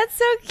 friend. That's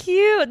so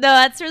cute. No,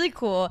 that's really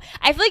cool.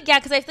 I feel like, yeah,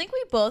 because I think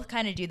we both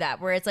kind of do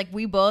that, where it's like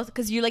we both,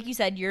 because you, like you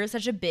said, you're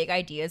such a big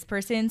ideas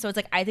person. So it's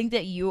like, I think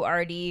that you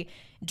already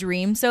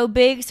dream so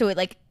big. So it,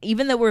 like,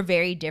 even though we're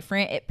very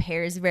different, it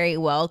pairs very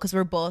well because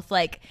we're both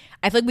like,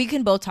 I feel like we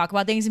can both talk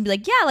about things and be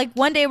like, yeah, like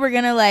one day we're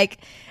going to, like,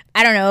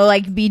 I don't know,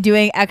 like be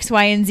doing X,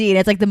 Y, and Z. And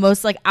it's like the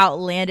most like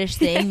outlandish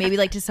thing, maybe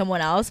like to someone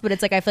else. But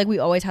it's like, I feel like we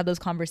always have those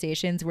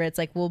conversations where it's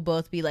like, we'll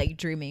both be like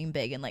dreaming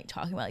big and like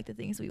talking about like the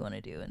things we want to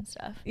do and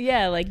stuff.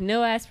 Yeah, like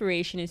no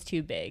aspiration is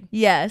too big.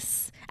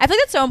 Yes. I feel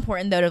like that's so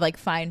important though, to like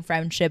find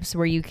friendships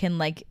where you can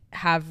like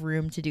have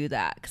room to do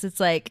that. Because it's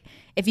like,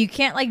 if you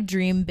can't like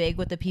dream big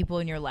with the people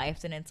in your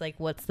life, then it's like,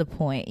 what's the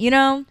point, you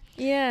know?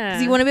 Yeah.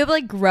 Because you want to be able to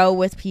like grow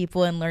with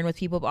people and learn with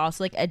people, but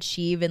also like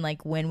achieve and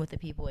like win with the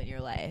people in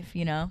your life,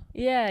 you know?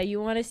 Yeah, you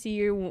want to see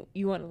you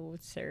want to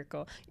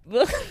circle.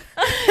 You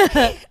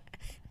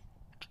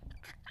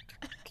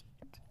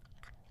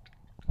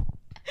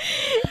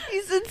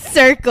said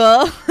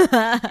circle.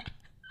 I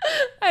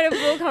had a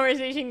full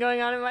conversation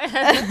going on in my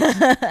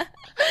head.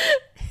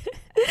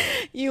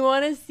 You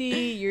want to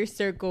see your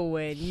circle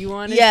win. You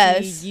want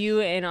to see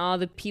you and all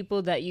the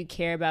people that you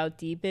care about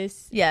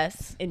deepest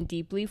and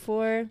deeply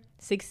for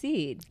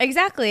succeed.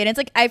 Exactly. And it's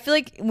like, I feel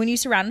like when you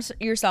surround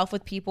yourself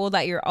with people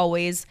that you're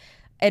always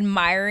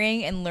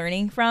admiring and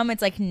learning from,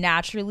 it's like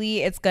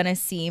naturally it's gonna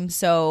seem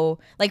so,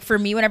 like for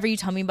me, whenever you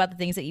tell me about the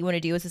things that you want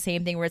to do, it's the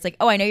same thing where it's like,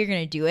 oh, I know you're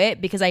gonna do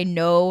it because I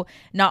know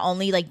not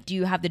only like do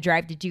you have the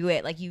drive to do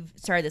it, like you've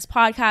started this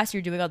podcast,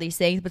 you're doing all these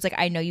things, but it's like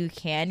I know you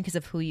can because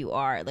of who you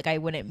are. Like I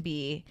wouldn't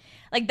be,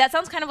 like that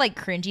sounds kind of like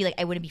cringy, like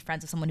I wouldn't be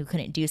friends with someone who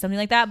couldn't do something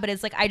like that, but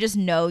it's like I just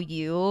know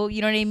you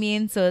know what I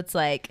mean? So it's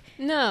like,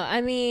 no,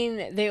 I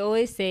mean, they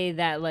always say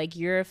that like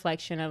you're a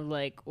reflection of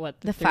like what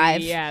the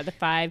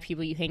five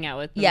people you hang out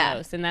with the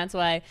most. And that's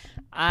why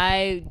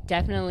I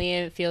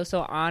definitely feel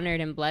so honored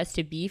and blessed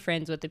to be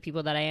friends with the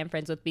people that I am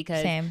friends with,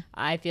 because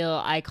I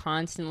feel I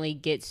constantly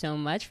get so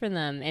much from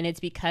them. And it's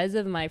because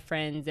of my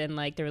friends and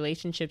like the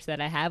relationships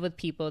that I have with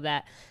people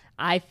that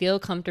I feel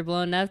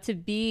comfortable enough to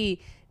be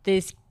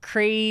this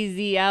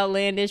crazy,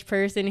 outlandish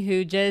person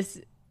who just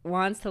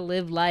wants to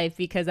live life,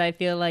 because I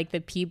feel like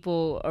the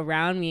people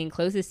around me and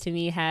closest to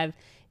me have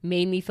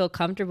made me feel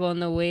comfortable in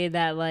the way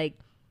that like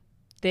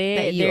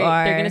they're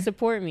going to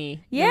support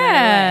me. Yeah. No matter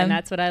what, and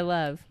that's what I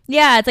love.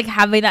 Yeah. It's like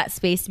having that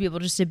space to be able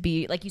just to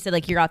be, like you said,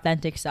 like your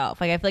authentic self.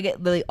 Like I feel like it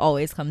really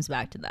always comes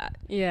back to that.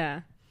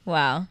 Yeah.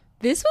 Wow.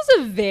 This was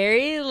a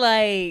very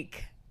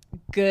like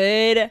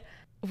good,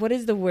 what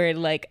is the word?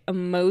 Like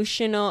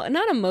emotional,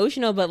 not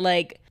emotional, but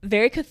like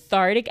very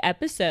cathartic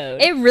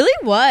episode. It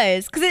really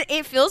was. Because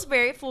it feels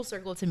very full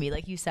circle to me,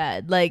 like you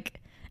said. Like,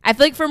 I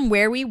feel like from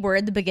where we were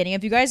at the beginning,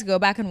 if you guys go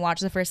back and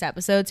watch the first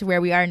episode to where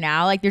we are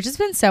now, like there's just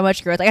been so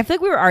much growth. Like I feel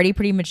like we were already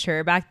pretty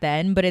mature back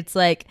then, but it's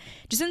like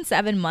just in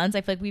 7 months,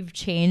 I feel like we've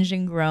changed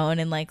and grown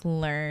and like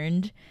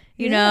learned,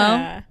 you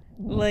know?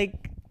 Like,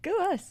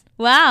 go us.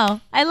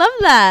 Wow. I love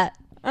that.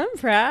 I'm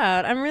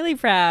proud. I'm really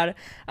proud.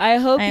 I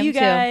hope you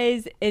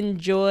guys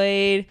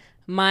enjoyed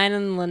mine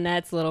and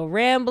Lynette's little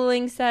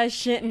rambling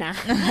session. Nah.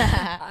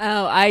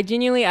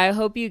 I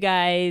hope you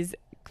guys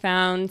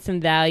found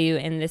some value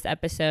in this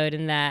episode,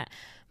 and that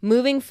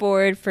moving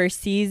forward for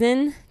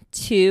season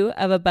 2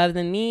 of Above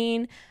the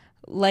Mean,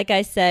 like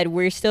I said,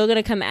 we're still going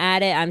to come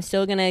at it. I'm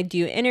still going to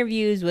do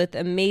interviews with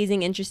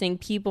amazing, interesting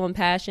people and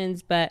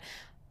passions, but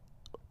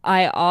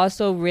I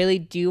also really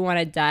do want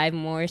to dive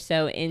more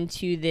so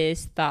into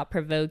this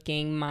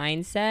thought-provoking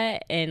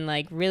mindset and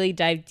like really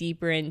dive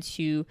deeper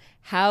into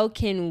how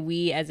can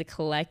we as a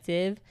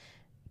collective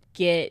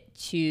get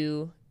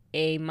to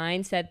a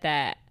mindset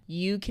that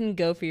you can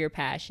go for your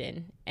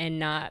passion and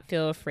not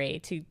feel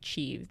afraid to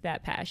achieve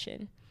that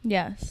passion.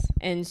 Yes.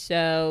 And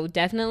so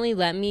definitely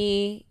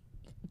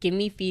give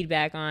me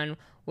feedback on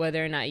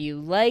whether or not you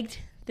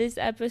liked this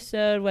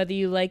episode, whether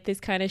you like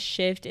this kind of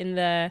shift in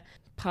the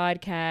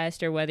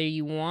podcast, or whether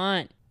you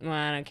want, well,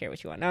 I don't care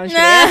what you want. No, I'm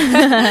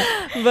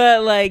sure.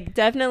 But like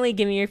definitely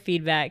give me your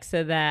feedback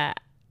so that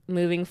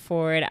moving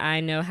forward I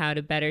know how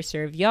to better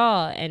serve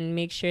y'all and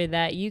make sure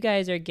that you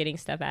guys are getting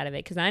stuff out of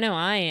it, because I know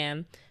I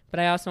am. But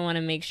I also want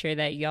to make sure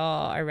that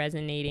y'all are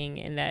resonating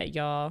and that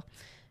y'all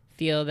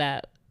feel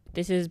that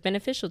this is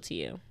beneficial to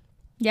you.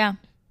 Yeah.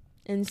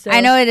 And so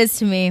I know it is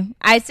to me.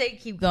 I say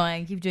keep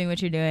going. Keep doing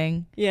what you're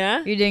doing.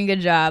 Yeah? You're doing a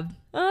good job.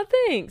 Oh,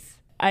 thanks.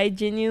 I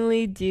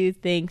genuinely do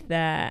think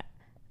that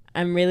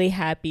I'm really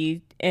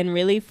happy and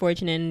really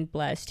fortunate and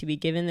blessed to be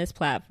given this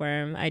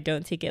platform. I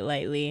don't take it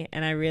lightly,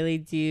 and I really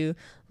do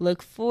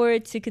look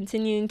forward to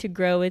continuing to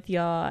grow with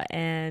y'all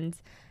and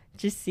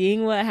just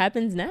seeing what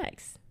happens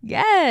next.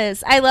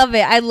 Yes, I love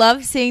it. I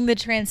love seeing the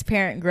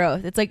transparent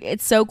growth. It's like,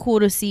 it's so cool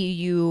to see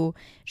you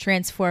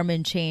transform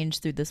and change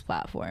through this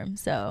platform.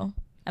 So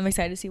I'm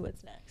excited to see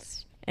what's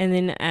next. And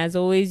then, as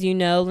always, you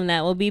know,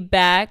 Lynette will be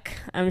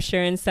back, I'm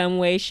sure, in some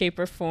way, shape,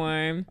 or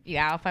form.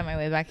 Yeah, I'll find my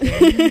way back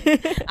here.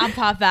 I'll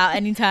pop out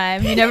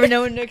anytime. You never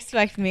know when to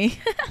expect me.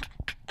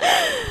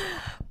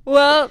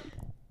 Well,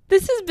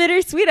 this is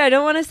bittersweet. I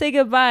don't want to say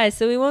goodbye,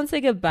 so we won't say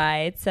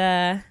goodbye. It's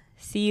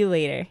see you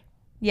later.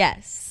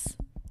 Yes.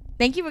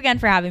 Thank you again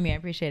for having me. I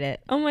appreciate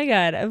it. Oh my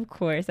God, of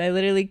course. I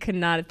literally could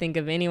not think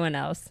of anyone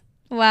else.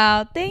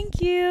 Wow.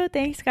 Thank you.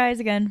 Thanks,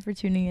 guys, again for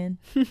tuning in.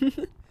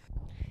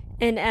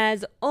 And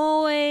as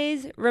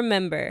always,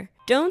 remember,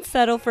 don't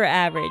settle for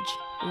average.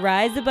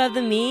 Rise above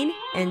the mean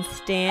and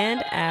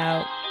stand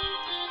out.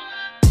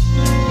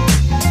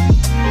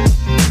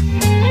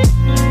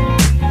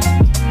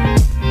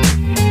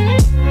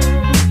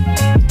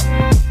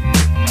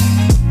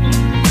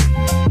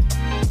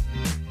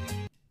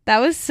 That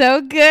was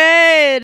so good.